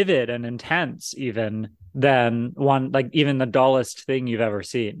vivid and intense even than one like even the dullest thing you've ever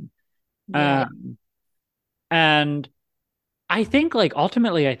seen. Yeah. And I think like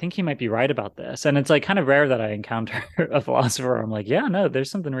ultimately I think he might be right about this. And it's like kind of rare that I encounter a philosopher. I'm like, yeah, no, there's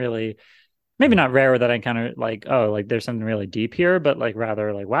something really maybe not rare that I kind of like, oh, like there's something really deep here, but like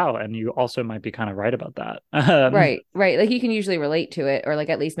rather like, wow. And you also might be kind of right about that. Right. Right. Like you can usually relate to it or like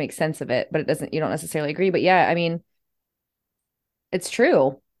at least make sense of it, but you don't necessarily agree. But yeah, I mean, it's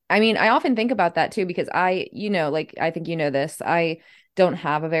true. I mean, I often think about that too because like I think you know this. I don't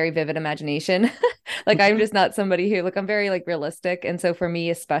have a very vivid imagination. Like I'm just not somebody who like I'm very like realistic. And so for me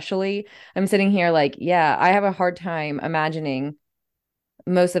especially, I'm sitting here like, yeah, I have a hard time imagining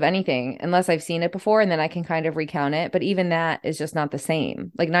most of anything unless I've seen it before and then I can kind of recount it, but even that is just not the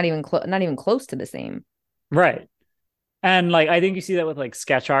same. Like not even close to the same. Right. And like I think you see that with like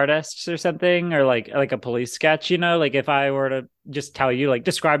sketch artists or something, or like a police sketch, like if I were to just tell you, like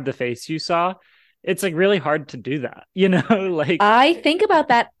describe the face you saw, it's like really hard to do that, like I think about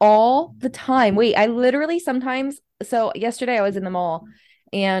that all the time. Wait, I literally sometimes. So yesterday I was in the mall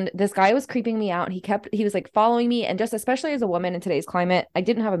and this guy was creeping me out. He was like following me. And just especially as a woman in today's climate, I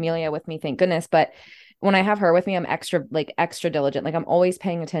didn't have Amelia with me, thank goodness. But when I have her with me, I'm extra diligent. Like I'm always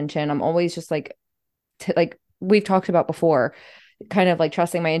paying attention. I'm always just like we've talked about before, kind of like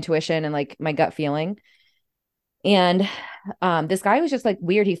trusting my intuition and like my gut feeling. And this guy was just like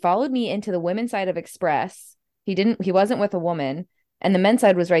weird. He followed me into the women's side of Express. He wasn't with a woman, and the men's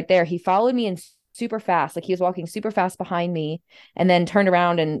side was right there. He followed me in super fast. Like he was walking super fast behind me and then turned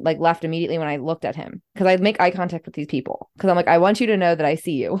around and like left immediately when I looked at him. Cause I make eye contact with these people. Cause I'm like, I want you to know that I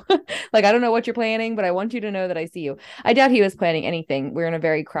see you. Like, I don't know what you're planning, but I want you to know that I see you. I doubt he was planning anything. We're in a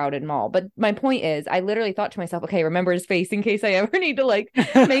very crowded mall. But my point is, I literally thought to myself, okay, remember his face in case I ever need to like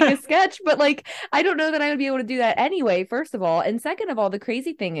make a sketch. But like, I don't know that I would be able to do that anyway, first of all. And second of all, the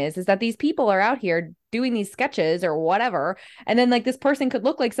crazy thing is that these people are out here doing these sketches or whatever. And then like this person could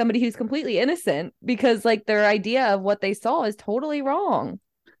look like somebody who's completely innocent because like their idea of what they saw is totally wrong.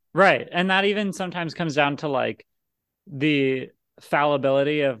 right. And that even sometimes comes down to like the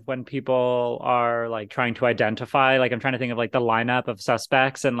fallibility of when people are like trying to identify, like I'm trying to think of like the lineup of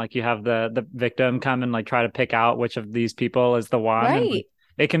suspects, and like you have the victim come and like try to pick out which of these people is the one, and like Right.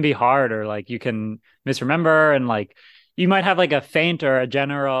 it can be hard, or like you can misremember, and like you might have like a faint or a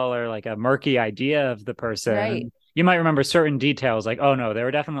general or like a murky idea of the person, Right. and you might remember certain details like, oh no, they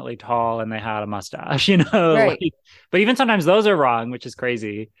were definitely tall and they had a mustache, Right. like, but even sometimes those are wrong, which is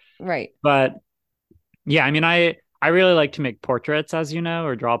crazy. Right. But yeah, I mean, I really like to make portraits, as you know,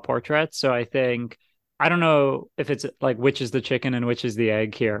 or draw portraits. So I think I don't know if it's like which is the chicken and which is the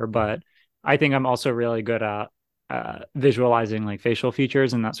egg here, but I think I'm also really good at visualizing like facial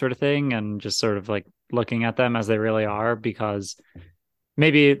features and that sort of thing, and just sort of like looking at them as they really are, because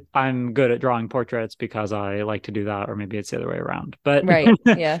maybe I'm good at drawing portraits because I like to do that, or maybe it's the other way around. But Right.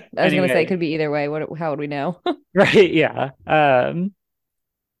 Yeah. I was gonna say it anyway, could be either way. How would we know? right, yeah.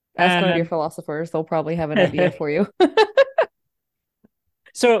 Ask one of your And philosophers. They'll probably have an idea for you.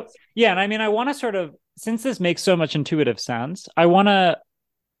 so yeah, and I mean, I want to sort of, since this makes so much intuitive sense, I want to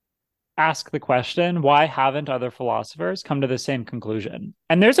ask the question, why haven't other philosophers come to the same conclusion?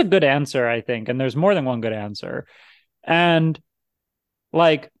 And there's a good answer, I think, and there's more than one good answer. And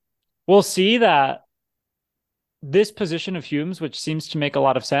like, we'll see that this position of Hume's, which seems to make a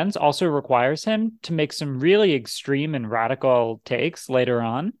lot of sense, also requires him to make some really extreme and radical takes later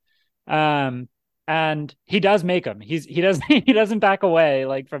on. Um, and he does make them. He doesn't he doesn't back away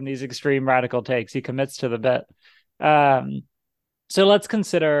like from these extreme radical takes. He commits to the bit. Um, so let's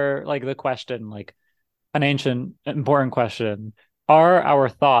consider like the question, like an ancient important question: are our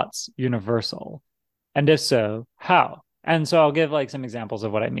thoughts universal? And if so, how? And so I'll give like some examples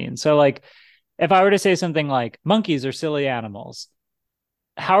of what I mean. So like if I were to say something like monkeys are silly animals,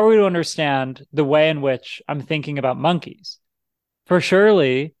 how are we to understand the way in which I'm thinking about monkeys? For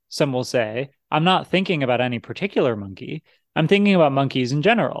surely, some will say, I'm not thinking about any particular monkey. I'm thinking about monkeys in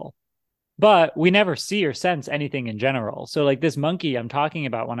general. But we never see or sense anything in general. So, like this monkey I'm talking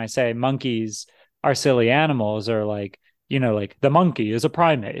about when I say monkeys are silly animals, or like, like the monkey is a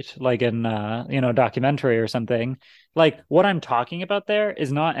primate, like in, documentary or something. Like what I'm talking about there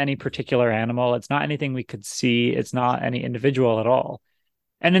is not any particular animal. It's not anything we could see. It's not any individual at all.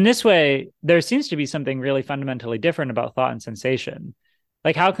 And in this way, there seems to be something really fundamentally different about thought and sensation.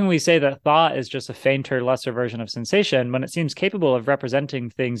 Like, how can we say that thought is just a fainter, lesser version of sensation when it seems capable of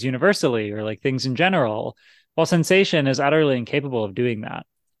representing things universally or like things in general, while sensation is utterly incapable of doing that?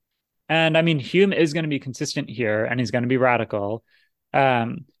 And I mean, Hume is going to be consistent here and he's going to be radical.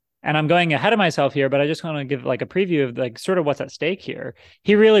 Um, and I'm going ahead of myself here, but I just want to give like a preview of like sort of what's at stake here.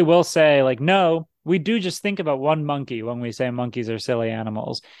 He really will say, like, no, we do just think about one monkey when we say monkeys are silly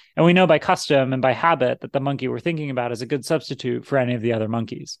animals. And we know by custom and by habit that the monkey we're thinking about is a good substitute for any of the other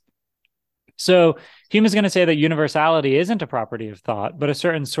monkeys. So Hume is going to say that universality isn't a property of thought, but a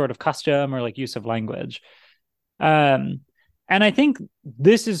certain sort of custom or like use of language. Um, and I think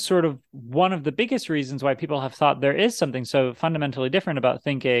this is sort of one of the biggest reasons why people have thought there is something so fundamentally different about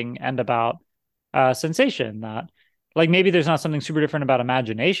thinking and about sensation, that like maybe there's not something super different about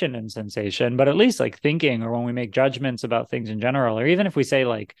imagination and sensation, but at least like thinking, or when we make judgments about things in general, or even if we say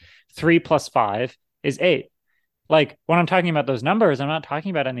like 3 plus 5 is 8. Like when I'm talking about those numbers, I'm not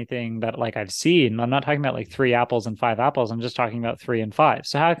talking about anything that like I've seen. I'm not talking about like 3 apples and 5 apples. I'm just talking about 3 and 5.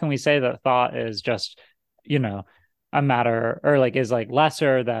 So how can we say that thought is just, you know, a matter, or like is like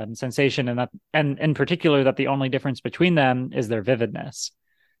lesser than sensation, and that, and in particular that the only difference between them is their vividness?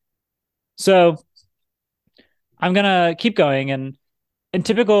 So I'm gonna keep going, and in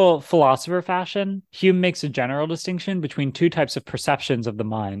typical philosopher fashion, Hume makes a general distinction between two types of perceptions of the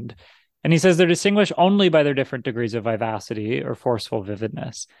mind. And he says they're distinguished only by their different degrees of vivacity or forceful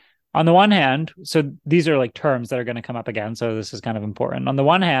vividness. On the one hand, so these are like terms that are going to come up again, so this is kind of important. On the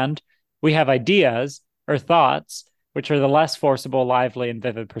one hand, we have ideas or thoughts, which are the less forcible, lively, and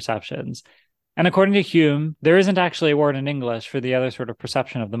vivid perceptions. And according to Hume, there isn't actually a word in English for the other sort of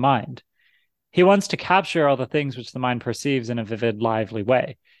perception of the mind. He wants to capture all the things which the mind perceives in a vivid, lively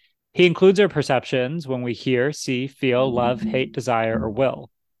way. He includes our perceptions when we hear, see, feel, love, hate, desire, or will.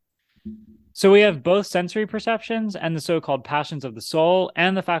 So we have both sensory perceptions and the so-called passions of the soul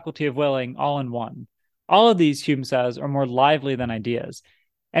and the faculty of willing all in one. All of these, Hume says, are more lively than ideas.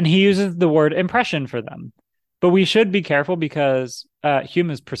 And he uses the word impression for them. But we should be careful because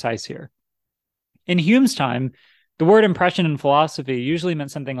Hume is precise here. In Hume's time, the word impression in philosophy usually meant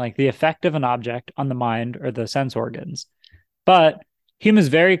something like the effect of an object on the mind or the sense organs. But Hume is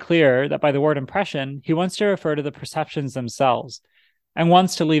very clear that by the word impression, he wants to refer to the perceptions themselves and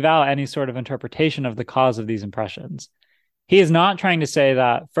wants to leave out any sort of interpretation of the cause of these impressions. He is not trying to say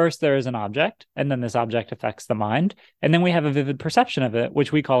that first there is an object, and then this object affects the mind, and then we have a vivid perception of it,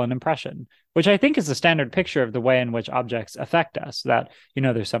 which we call an impression, which I think is a standard picture of the way in which objects affect us. That,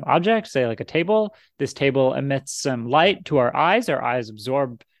 there's some object, say like a table, this table emits some light to our eyes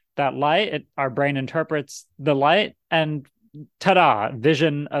absorb that light, our brain interprets the light, and ta-da,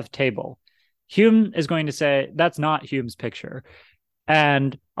 vision of table. Hume is going to say that's not Hume's picture.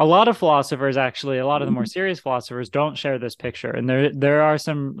 And a lot of philosophers, actually, a lot of the more serious philosophers don't share this picture. And there are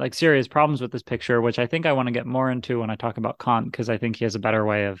some like serious problems with this picture, which I think I want to get more into when I talk about Kant, because I think he has a better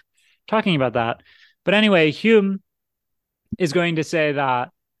way of talking about that. But anyway, Hume is going to say that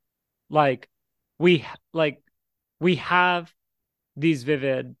like we like we have these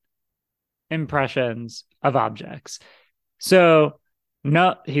vivid impressions of objects. So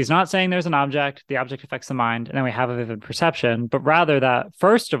no, he's not saying there's an object, the object affects the mind, and then we have a vivid perception, but rather that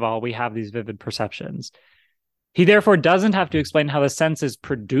first of all, we have these vivid perceptions. He therefore doesn't have to explain how the senses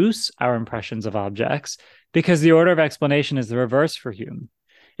produce our impressions of objects, because the order of explanation is the reverse for Hume.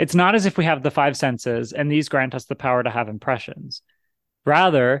 It's not as if we have the five senses and these grant us the power to have impressions.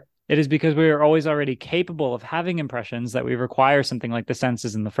 Rather, it is because we are always already capable of having impressions that we require something like the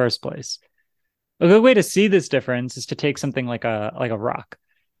senses in the first place. A good way to see this difference is to take something like a rock.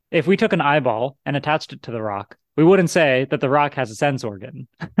 If we took an eyeball and attached it to the rock, we wouldn't say that the rock has a sense organ.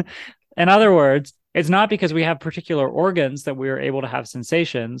 In other words, it's not because we have particular organs that we are able to have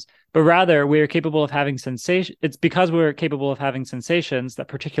sensations, but rather we are capable of having sensation. It's because we're capable of having sensations that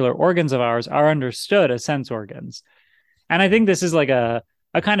particular organs of ours are understood as sense organs. And I think this is like a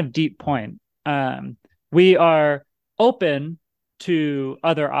kind of deep point. We are open to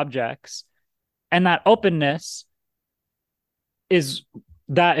other objects, and that openness is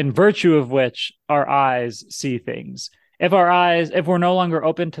that in virtue of which our eyes see things. If we're no longer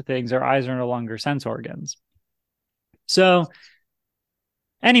open to things, our eyes are no longer sense organs. So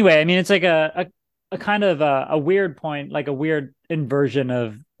anyway, I mean, it's like a kind of a weird point, like a weird inversion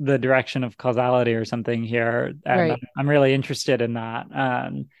of the direction of causality or something here. And Right. I'm really interested in that.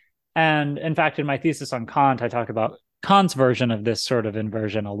 And in fact, in my thesis on Kant, I talk about Kant's version of this sort of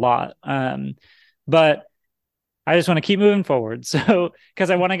inversion a lot. But I just want to keep moving forward. So, because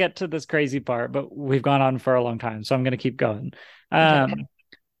I want to get to this crazy part, but we've gone on for a long time. So I'm going to keep going. Okay.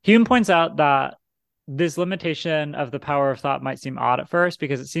 Hume points out that this limitation of the power of thought might seem odd at first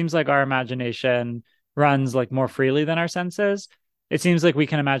because it seems like our imagination runs like more freely than our senses. It seems like we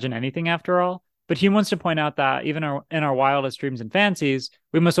can imagine anything after all. But Hume wants to point out that even in our wildest dreams and fancies,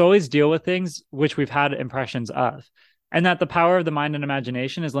 we must always deal with things which we've had impressions of, and that the power of the mind and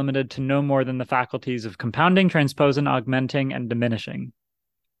imagination is limited to no more than the faculties of compounding, transposing, augmenting, and diminishing.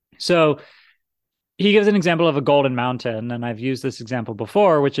 So he gives an example of a golden mountain, and I've used this example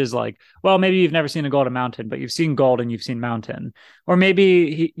before, which is like, well, maybe you've never seen a golden mountain, but you've seen gold and you've seen mountain. Or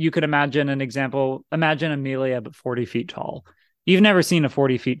maybe you could imagine an example, imagine Amelia, but 40 feet tall. You've never seen a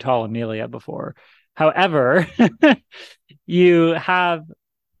 40 feet tall Amelia before. However, you have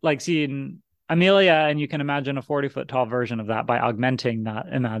like seen Amelia, and you can imagine a 40-foot tall version of that by augmenting that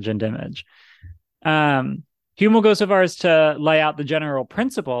imagined image. Hume will go so far as to lay out the general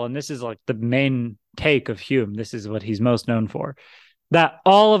principle, and this is like the main take of Hume. This is what he's most known for, that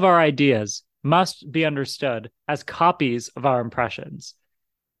all of our ideas must be understood as copies of our impressions.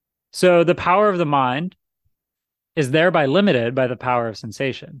 So the power of the mind is thereby limited by the power of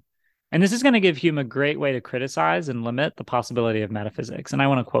sensation. And this is going to give Hume a great way to criticize and limit the possibility of metaphysics. And I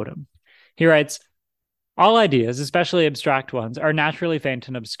want to quote him. He writes, all ideas, especially abstract ones, are naturally faint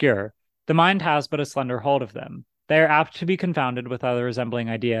and obscure. The mind has but a slender hold of them. They are apt to be confounded with other resembling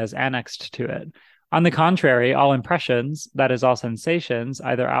ideas annexed to it. On the contrary, all impressions, that is, all sensations,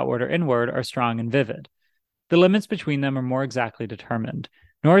 either outward or inward, are strong and vivid. The limits between them are more exactly determined,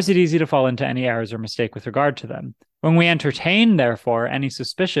 nor is it easy to fall into any errors or mistake with regard to them. When we entertain, therefore, any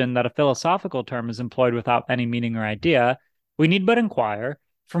suspicion that a philosophical term is employed without any meaning or idea, we need but inquire,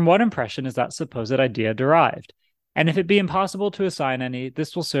 from what impression is that supposed idea derived? And if it be impossible to assign any,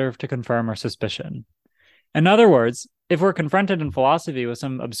 this will serve to confirm our suspicion. In other words, if we're confronted in philosophy with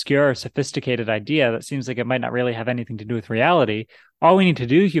some obscure or sophisticated idea that seems like it might not really have anything to do with reality, all we need to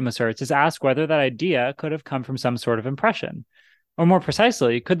do, Hume asserts, is ask whether that idea could have come from some sort of impression. Or more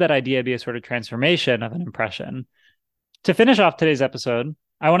precisely, could that idea be a sort of transformation of an impression? To finish off today's episode,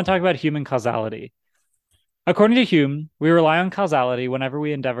 I want to talk about human causality. According to Hume, we rely on causality whenever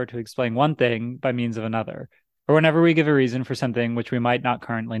we endeavor to explain one thing by means of another, or whenever we give a reason for something which we might not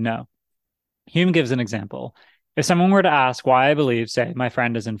currently know. Hume gives an example. If someone were to ask why I believe, say, my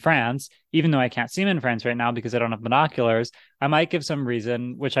friend is in France, even though I can't see him in France right now because I don't have binoculars, I might give some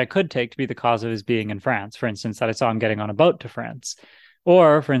reason which I could take to be the cause of his being in France. For instance, that I saw him getting on a boat to France.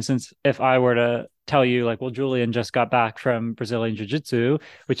 Or, for instance, if I were to tell you, like, well, Julian just got back from Brazilian Jiu Jitsu,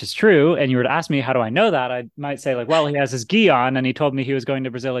 which is true, and you were to ask me, how do I know that? I might say, like, well, he has his gi on and he told me he was going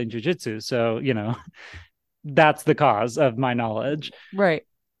to Brazilian Jiu Jitsu. So, that's the cause of my knowledge. Right.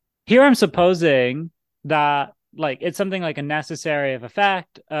 Here I'm supposing that like it's something like a necessary of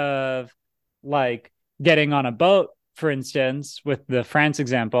effect of like getting on a boat, for instance, with the France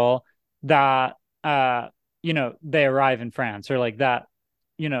example, that they arrive in France, or like that,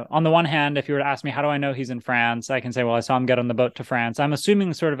 on the one hand, if you were to ask me, how do I know he's in France? I can say, well, I saw him get on the boat to France. I'm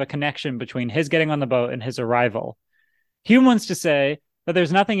assuming sort of a connection between his getting on the boat and his arrival. Hume wants to say that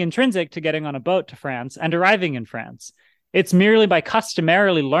there's nothing intrinsic to getting on a boat to France and arriving in France. It's merely by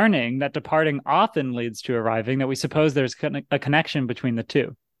customarily learning that departing often leads to arriving that we suppose there's a connection between the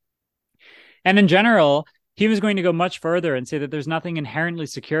two. And in general, Hume is going to go much further and say that there's nothing inherently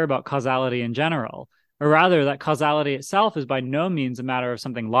secure about causality in general, or rather that causality itself is by no means a matter of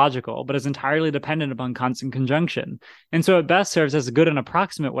something logical, but is entirely dependent upon constant conjunction. And so it best serves as a good and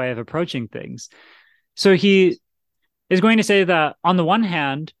approximate way of approaching things. So he is going to say that on the one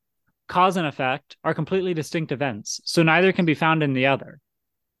hand, cause and effect are completely distinct events, so neither can be found in the other.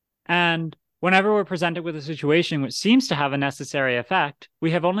 And whenever we're presented with a situation which seems to have a necessary effect,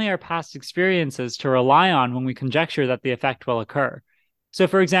 we have only our past experiences to rely on when we conjecture that the effect will occur. So,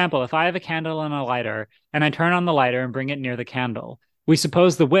 for example, if I have a candle and a lighter, and I turn on the lighter and bring it near the candle, we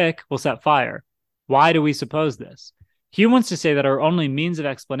suppose the wick will set fire. Why do we suppose this? Hume wants to say that our only means of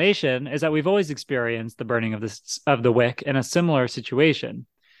explanation is that we've always experienced the burning of the wick in a similar situation,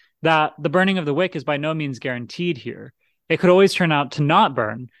 that the burning of the wick is by no means guaranteed here. It could always turn out to not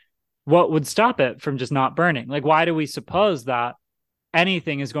burn. What would stop it from just not burning? Like, why do we suppose that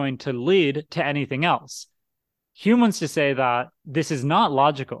anything is going to lead to anything else? Hume wants to say that this is not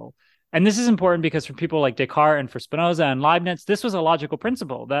logical. And this is important because for people like Descartes and for Spinoza and Leibniz, this was a logical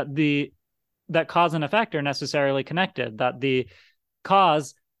principle that cause and effect are necessarily connected, that the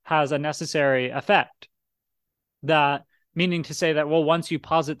cause has a necessary effect. That meaning to say that, well, once you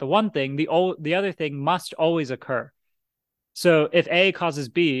posit the one thing, the other thing must always occur. So if A causes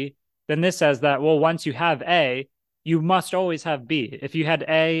B, then this says that, well, once you have A, you must always have B. If you had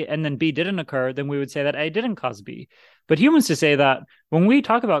A and then B didn't occur, then we would say that A didn't cause B. But Hume wants to say that when we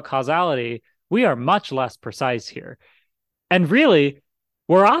talk about causality, we are much less precise here. And really,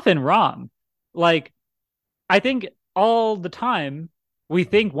 we're often wrong. Like, I think all the time we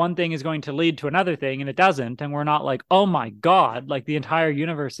think one thing is going to lead to another thing and it doesn't. And we're not like, oh my God, like the entire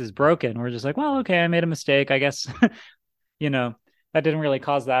universe is broken. We're just like, well, okay, I made a mistake. I guess, that didn't really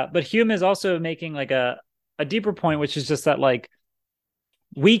cause that. But Hume is also making like a deeper point, which is just that like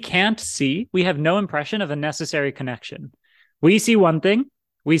we have no impression of a necessary connection. We see one thing,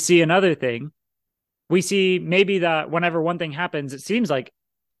 we see another thing. We see maybe that whenever one thing happens, it seems like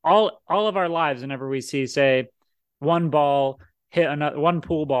all of our lives, whenever we see, say, one pool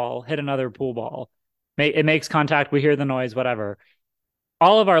ball hit another pool ball, it makes contact, we hear the noise, whatever.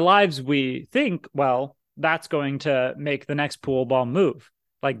 All of our lives, we think, well, that's going to make the next pool ball move.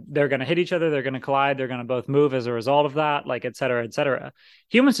 Like they're going to hit each other, they're going to collide, they're going to both move as a result of that, like et cetera, et cetera.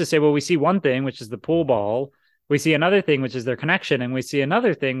 Humans just say, well, we see one thing, which is the pool ball. We see another thing, which is their connection. And we see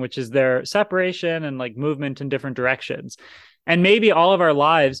another thing, which is their separation and like movement in different directions. And maybe all of our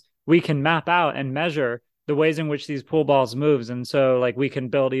lives, we can map out and measure the ways in which these pool balls moves. And so like we can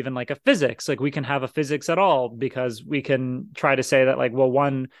build even like a physics, like we can have a physics at all because we can try to say that like, well,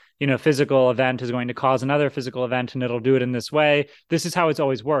 one, physical event is going to cause another physical event and it'll do it in this way. This is how it's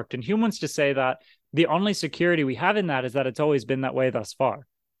always worked. And Hume wants to say that the only security we have in that is that it's always been that way thus far,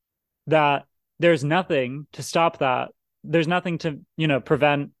 that there's nothing to stop that. There's nothing to,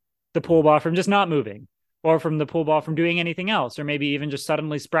 prevent the pool ball from just not moving or from the pool ball from doing anything else, or maybe even just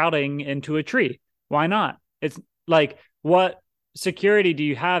suddenly sprouting into a tree. Why not? It's like, what security do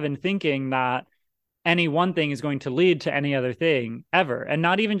you have in thinking that any one thing is going to lead to any other thing ever? And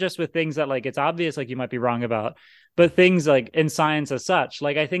not even just with things that like it's obvious like you might be wrong about, but things like in science as such.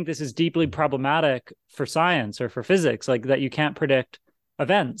 Like I think this is deeply problematic for science or for physics, like that you can't predict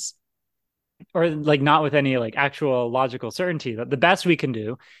events, or like not with any like actual logical certainty. That the best we can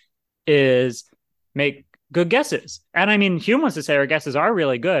do is make good guesses. And I mean, Hume wants to say our guesses are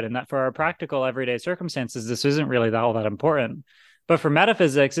really good, and that for our practical everyday circumstances, this isn't really all that important. But for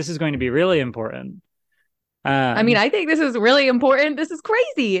metaphysics, this is going to be really important. I mean, I think this is really important. This is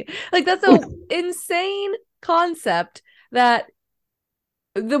crazy. Like, that's an insane concept that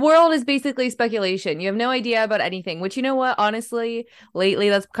the world is basically speculation. You have no idea about anything, which, you know what? Honestly, lately,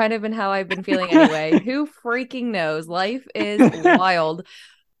 that's kind of been how I've been feeling anyway. Who freaking knows? Life is wild.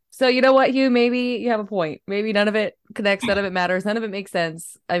 So you know what, Hugh? Maybe you have a point. Maybe none of it connects, none of it matters, none of it makes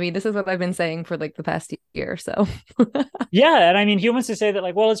sense. I mean, this is what I've been saying for like the past year. So yeah, and I mean, Hugh wants to say that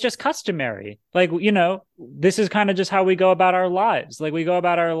like, well, it's just customary. Like, this is kind of just how we go about our lives. Like we go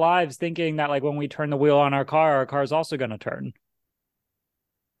about our lives thinking that like when we turn the wheel on our car is also going to turn.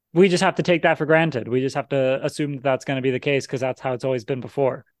 We just have to take that for granted. We just have to assume that that's going to be the case because that's how it's always been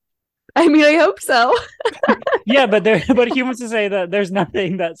before. I mean, I hope so. Yeah, but Hugh wants to say that there's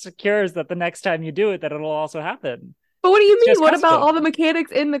nothing that secures that the next time you do it, that it'll also happen. But what do you It's mean? just What about custom. all the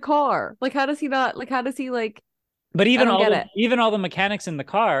mechanics in the car? Like, how does he not, like, how does he, like, But I don't get it. even all the mechanics in the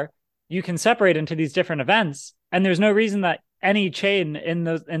car, you can separate into these different events, and there's no reason that any chain in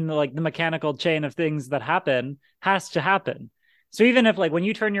the like the mechanical chain of things that happen has to happen. So even if like when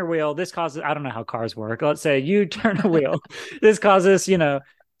you turn your wheel, this causes, I don't know how cars work. Let's say you turn a wheel, this causes,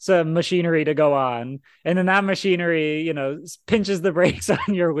 some machinery to go on, and then that machinery, pinches the brakes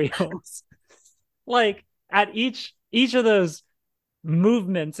on your wheels. Like at each of those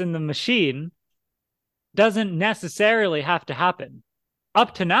movements in the machine doesn't necessarily have to happen.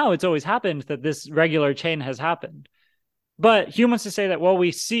 Up to now, it's always happened that this regular chain has happened. But Hume wants to say that, well,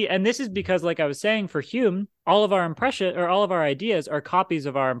 we see, and this is because, like I was saying, for Hume, all of our impression or all of our ideas are copies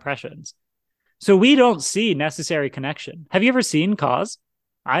of our impressions. So we don't see necessary connection. Have you ever seen cause?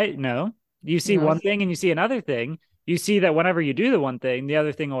 I know. You see No. one thing and you see another thing. You see that whenever you do the one thing, the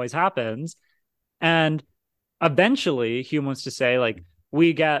other thing always happens. And eventually, Hume wants to say, like,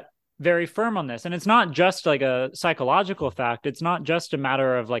 we get very firm on this. And it's not just like a psychological fact, it's not just a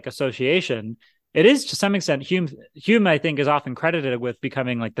matter of like association. It is to some extent Hume, I think, is often credited with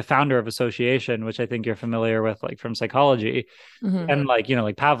becoming like the founder of association, which I think you're familiar with, like from psychology Mm-hmm. and like,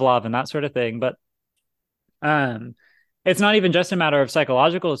 like Pavlov and that sort of thing. But um, it's not even just a matter of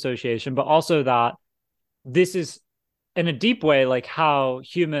psychological association, but also that this is in a deep way like how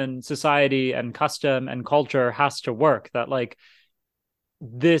human society and custom and culture has to work. That like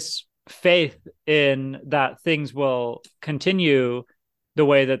this faith in that things will continue the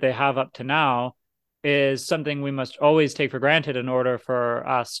way that they have up to now is something we must always take for granted in order for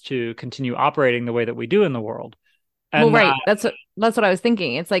us to continue operating the way that we do in the world. Well, And that, right. That's what I was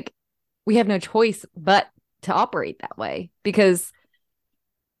thinking. It's like we have no choice but to operate that way because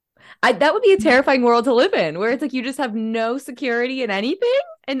that would be a terrifying world to live in where it's like you just have no security in anything.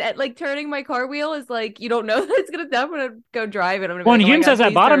 And like turning my car wheel is like you don't know that it's I'm gonna go drive it. I'm gonna be well, and like, oh my Hume God, says at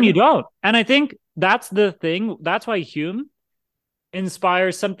please bottom you turn. don't. And I think that's the thing. That's why Hume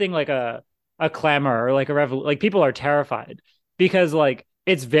inspires something like a clamor or like a revolution. Like people are terrified because like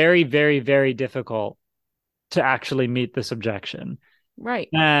it's very, very, very difficult to actually meet this objection. Right.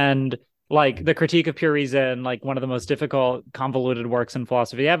 And like the critique of pure reason, like one of the most difficult convoluted works in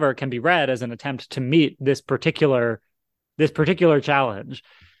philosophy ever, can be read as an attempt to meet this particular challenge.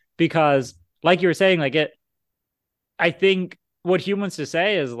 Because like you were saying, like it I think what Hume wants to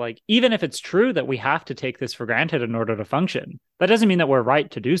say is like even if it's true that we have to take this for granted in order to function, that doesn't mean that we're right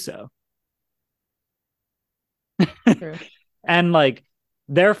to do so. True. And like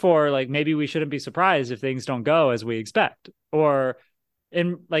therefore like maybe we shouldn't be surprised if things don't go as we expect. Or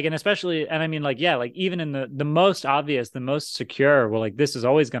and especially, and I mean like yeah, like even in the most obvious, the most secure, well, like this is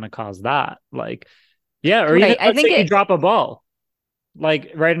always going to cause that, like yeah. Or even Right. I let's think say you it drop a ball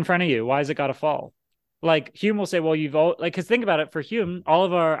like right in front of you, why is it got to fall? Like Hume will say, well, you've all like, because think about it, for Hume all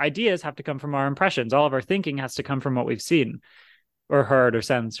of our ideas have to come from our impressions, all of our thinking has to come from what we've seen or heard or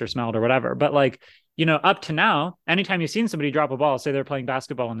sensed or smelled or whatever. But like, up to now, anytime you've seen somebody drop a ball, say they're playing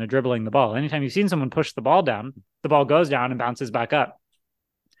basketball and they're dribbling the ball, anytime you've seen someone push the ball down, the ball goes down and bounces back up.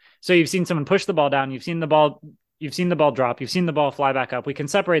 So you've seen someone push the ball down, you've seen the ball drop, you've seen the ball fly back up. We can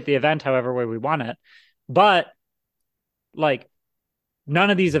separate the event however way we want it. But like none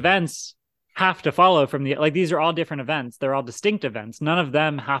of these events have to follow from the like these are all different events, they're all distinct events, none of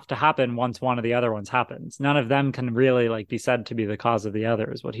them have to happen once one of the other ones happens, none of them can really like be said to be the cause of the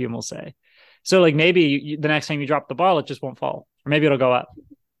other, is what Hume will say. So like maybe the next time you drop the ball it just won't fall, or maybe it'll go up,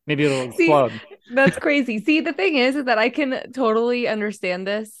 maybe it'll see explode. that's crazy. See, the thing is that I can totally understand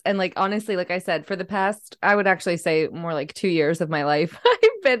this. And like honestly, like I said, for the past, I would actually say more like 2 years of my life,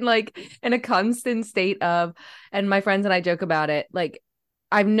 I've been like in a constant state of, and my friends and I joke about it, like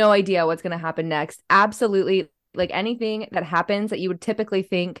I have no idea what's gonna happen next. Absolutely, like anything that happens that you would typically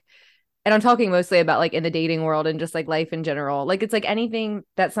think, and I'm talking mostly about like in the dating world and just like life in general. Like it's like anything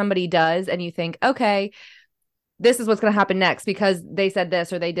that somebody does and you think, okay, this is what's going to happen next because they said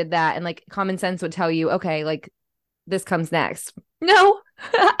this or they did that. And like common sense would tell you, okay, like this comes next. No,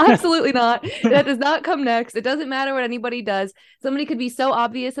 absolutely not. That does not come next. It doesn't matter what anybody does. Somebody could be so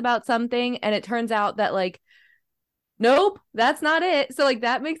obvious about something and it turns out that like, nope, that's not it. So like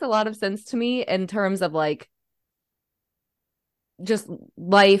that makes a lot of sense to me in terms of like just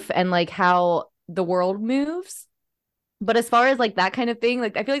life and like how the world moves. But as far as like that kind of thing,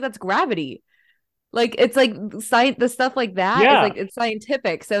 like I feel like that's gravity. Like it's like science, the stuff like that is Yeah, like it's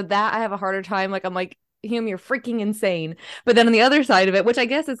scientific. So that I have a harder time. Like I'm like, Hume, you're freaking insane. But then on the other side of it, which I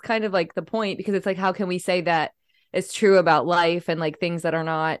guess is kind of like the point, because it's like, how can we say that it's true about life and like things that are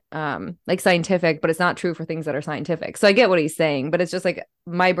not like scientific, but it's not true for things that are scientific. So I get what he's saying, but it's just like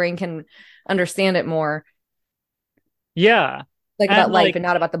my brain can understand it more Yeah. like And about life like, and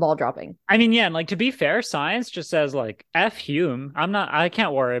not about the ball dropping. I mean, yeah, and like to be fair, science just says like F Hume. I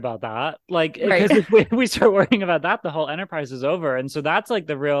can't worry about that. Like, Right. because if we start worrying about that, the whole enterprise is over. And so that's like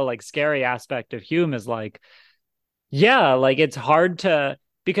the real like scary aspect of Hume is like, yeah, like it's hard to,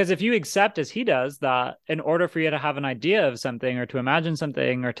 because if you accept as he does that in order for you to have an idea of something or to imagine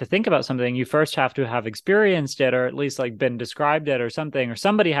something or to think about something, you first have to have experienced it or at least like been described it or something, or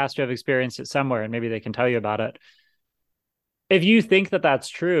somebody has to have experienced it somewhere and maybe they can tell you about it. If you think that that's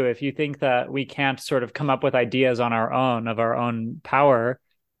true, if you think that we can't sort of come up with ideas on our own of our own power,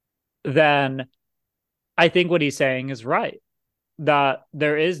 then I think what he's saying is right. That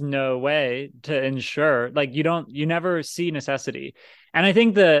there is no way to ensure, like, you never see necessity. And I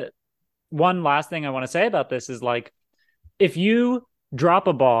think the one last thing I want to say about this is like, if you drop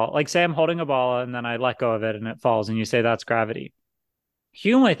a ball, like, say I'm holding a ball and then I let go of it and it falls, and you say that's gravity.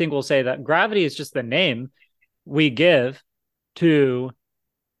 Hume, I think, will say that gravity is just the name we give to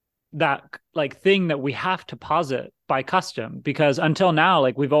that like thing that we have to posit by custom because until now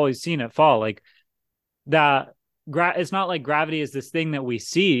like we've always seen it fall like that it's not like gravity is this thing that we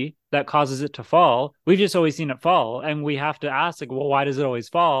see that causes it to fall. We've just always seen it fall and we have to ask like, well, why does it always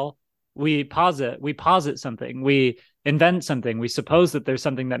fall? We posit something, we invent something, we suppose that there's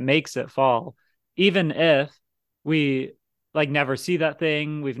something that makes it fall, even if we like never see that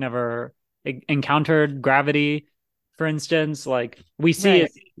thing, we've never encountered gravity, for instance. Like we see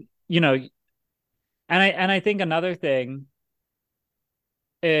it, Right. you know. And I think another thing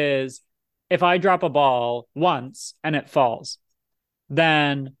is if I drop a ball once and it falls,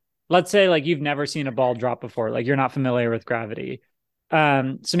 then let's say like you've never seen a ball drop before, like you're not familiar with gravity.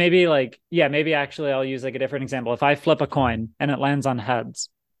 So maybe like, yeah, maybe actually I'll use like a different example. If I flip a coin and it lands on heads,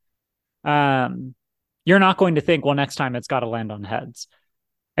 um, you're not going to think, well, next time it's got to land on heads.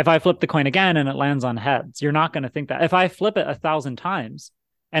 If I flip the coin again and it lands on heads, you're not going to think that. If I flip it 1,000 times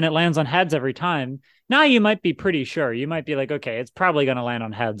and it lands on heads every time, now you might be pretty sure. You might be like, okay, it's probably going to land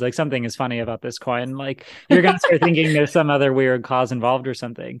on heads. Like something is funny about this coin. Like you're going to start thinking there's some other weird cause involved or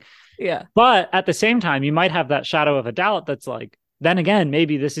something. Yeah. But at the same time, you might have that shadow of a doubt that's like, then again,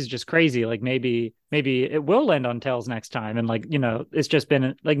 maybe this is just crazy. Like maybe it will land on tails next time. And like, it's just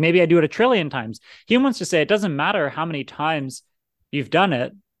been like maybe I do it 1 trillion times. He wants to say it doesn't matter how many times you've done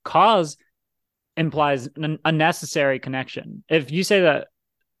it. Cause implies an unnecessary connection. If you say that,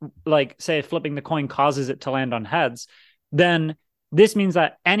 like, say, flipping the coin causes it to land on heads, then this means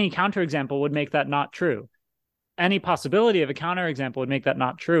that any counterexample would make that not true. Any possibility of a counterexample would make that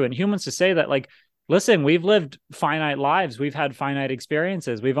not true. And humans to say that, like, listen, we've lived finite lives, we've had finite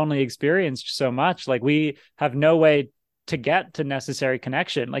experiences, we've only experienced so much. Like, we have no way to get to necessary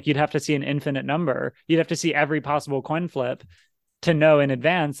connection. Like, you'd have to see an infinite number, you'd have to see every possible coin flip to know in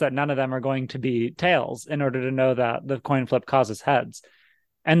advance that none of them are going to be tails in order to know that the coin flip causes heads.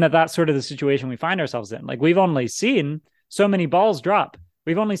 And that's sort of the situation we find ourselves in. Like we've only seen so many balls drop.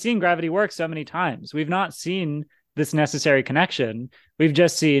 We've only seen gravity work so many times. We've not seen this necessary connection. We've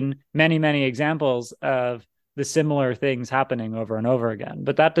just seen many, many examples of the similar things happening over and over again.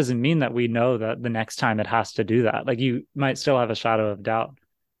 But that doesn't mean that we know that the next time it has to do that. Like you might still have a shadow of doubt.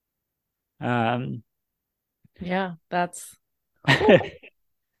 Um, Yeah, that's cool.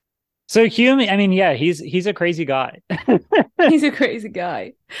 So Hume, I mean, yeah, he's a crazy guy. He's a crazy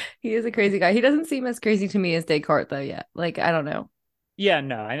guy. He is a crazy guy. He doesn't seem as crazy to me as Descartes though yet. Like I don't know. Yeah,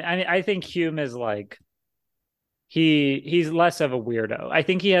 no, I think Hume is like he's less of a weirdo. I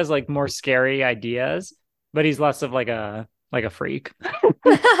think he has like more scary ideas, but he's less of like a freak.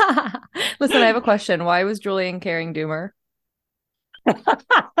 Listen, I have a question. Why was Julian carrying Doomer?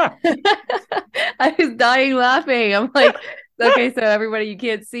 I was dying laughing. I'm like, okay, so everybody you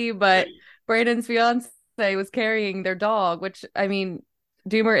can't see, but Brandon's fiance was carrying their dog, which I mean,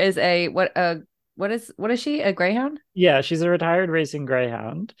 Doomer is what is she? A greyhound? Yeah, she's a retired racing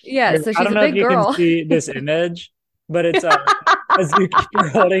greyhound. Yeah, Here, so I she's don't a know if big you can girl. see this image, but it's a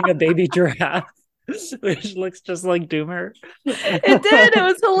zookeeper holding a baby giraffe, which looks just like Doomer. It did. It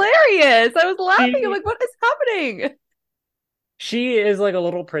was hilarious. I was laughing. I'm she like, what is happening? she is like a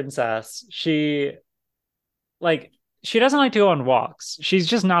little princess. Like she doesn't like to go on walks. She's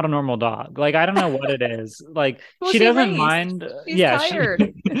just not a normal dog. Like I don't know what it is. Like Well, she she doesn't raced. mind. She's Yeah, she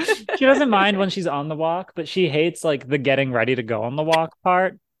tired. she doesn't mind when she's on the walk, but she hates like the getting ready to go on the walk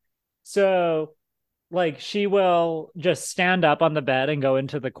part. So like she will just stand up on the bed and go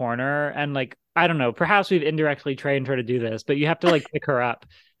into the corner and like I don't know, perhaps we've indirectly trained her to do this, but you have to like pick her up.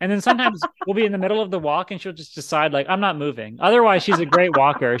 And then sometimes we'll be in the middle of the walk and she'll just decide like I'm not moving. Otherwise she's a great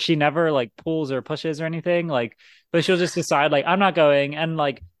walker. She never like pulls or pushes or anything like, but she'll just decide like I'm not going, and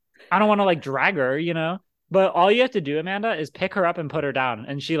like I don't want to like drag her, you know. But all you have to do, Amanda, is pick her up and put her down,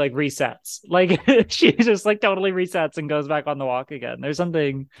 and she like resets. Like she just like totally resets and goes back on the walk again. There's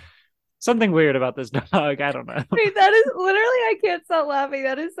something weird about this dog. I don't know. Wait, that is literally, I can't stop laughing.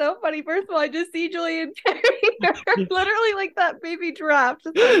 That is so funny. First of all, I just see Julian carrying her, literally like that baby giraffe,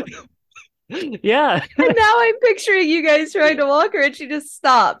 just like, Yeah. and now I'm picturing you guys trying to walk her and she just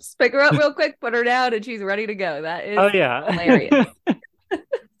stops, pick her up real quick, put her down, and she's ready to go. That is Oh yeah. hilarious.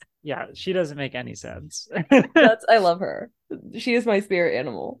 Yeah, she doesn't make any sense. I love her. She is my spirit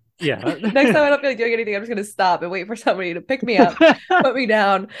animal. Yeah. Next time I don't feel like doing anything, I'm just gonna stop and wait for somebody to pick me up, put me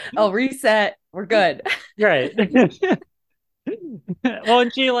down. I'll reset. We're good. Right. Well,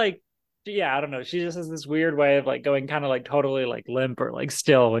 and she like, yeah, I don't know. She just has this weird way of like going kind of like totally like limp or like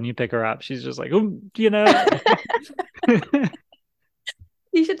still when you pick her up. She's just like, you know.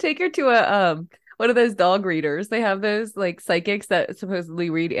 You should take her to a one of those dog readers. They have those like psychics that supposedly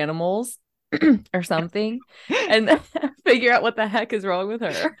read animals or something and figure out what the heck is wrong with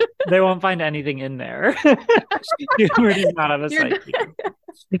her. They won't find anything in there. Humor does not have a Your, psyche.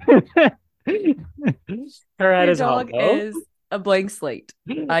 Her head your is dog hollow. is a blank slate.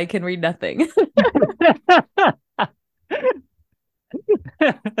 I can read nothing.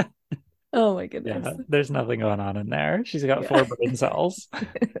 Oh my goodness. Yeah, there's nothing going on in there. She's got Yeah. 4 brain cells.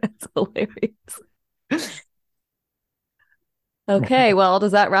 That's hilarious. Okay, well,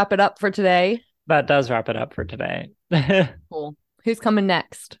 does that wrap it up for today? That does wrap it up for today. Cool. Who's coming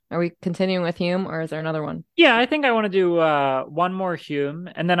next? Are we continuing with Hume or is there another one? Yeah, I think I want to do one more Hume,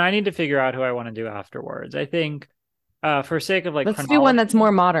 and then I need to figure out who I want to do afterwards. I think for sake of like Let's do one that's chronology.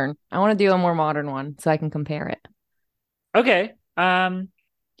 more modern. I want to do a more modern one so I can compare it. Okay.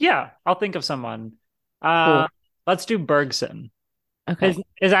 Yeah, I'll think of someone. Cool. Let's do Bergson. Okay.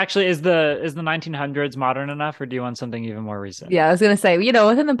 Is the 1900s modern enough, or do you want something even more recent? Yeah, I was gonna say,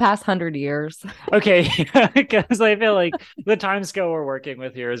 within the past 100 years. Okay, because I feel like the time scale we're working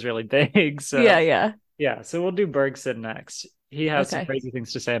with here is really big. So Yeah, yeah. yeah, so we'll do Bergson next. He has some Okay. crazy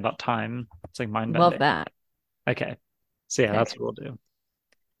things to say about time. It's like mind Love bending. that. Okay, so yeah, Okay. that's what we'll do.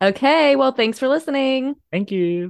 Okay. Well, thanks for listening. Thank you.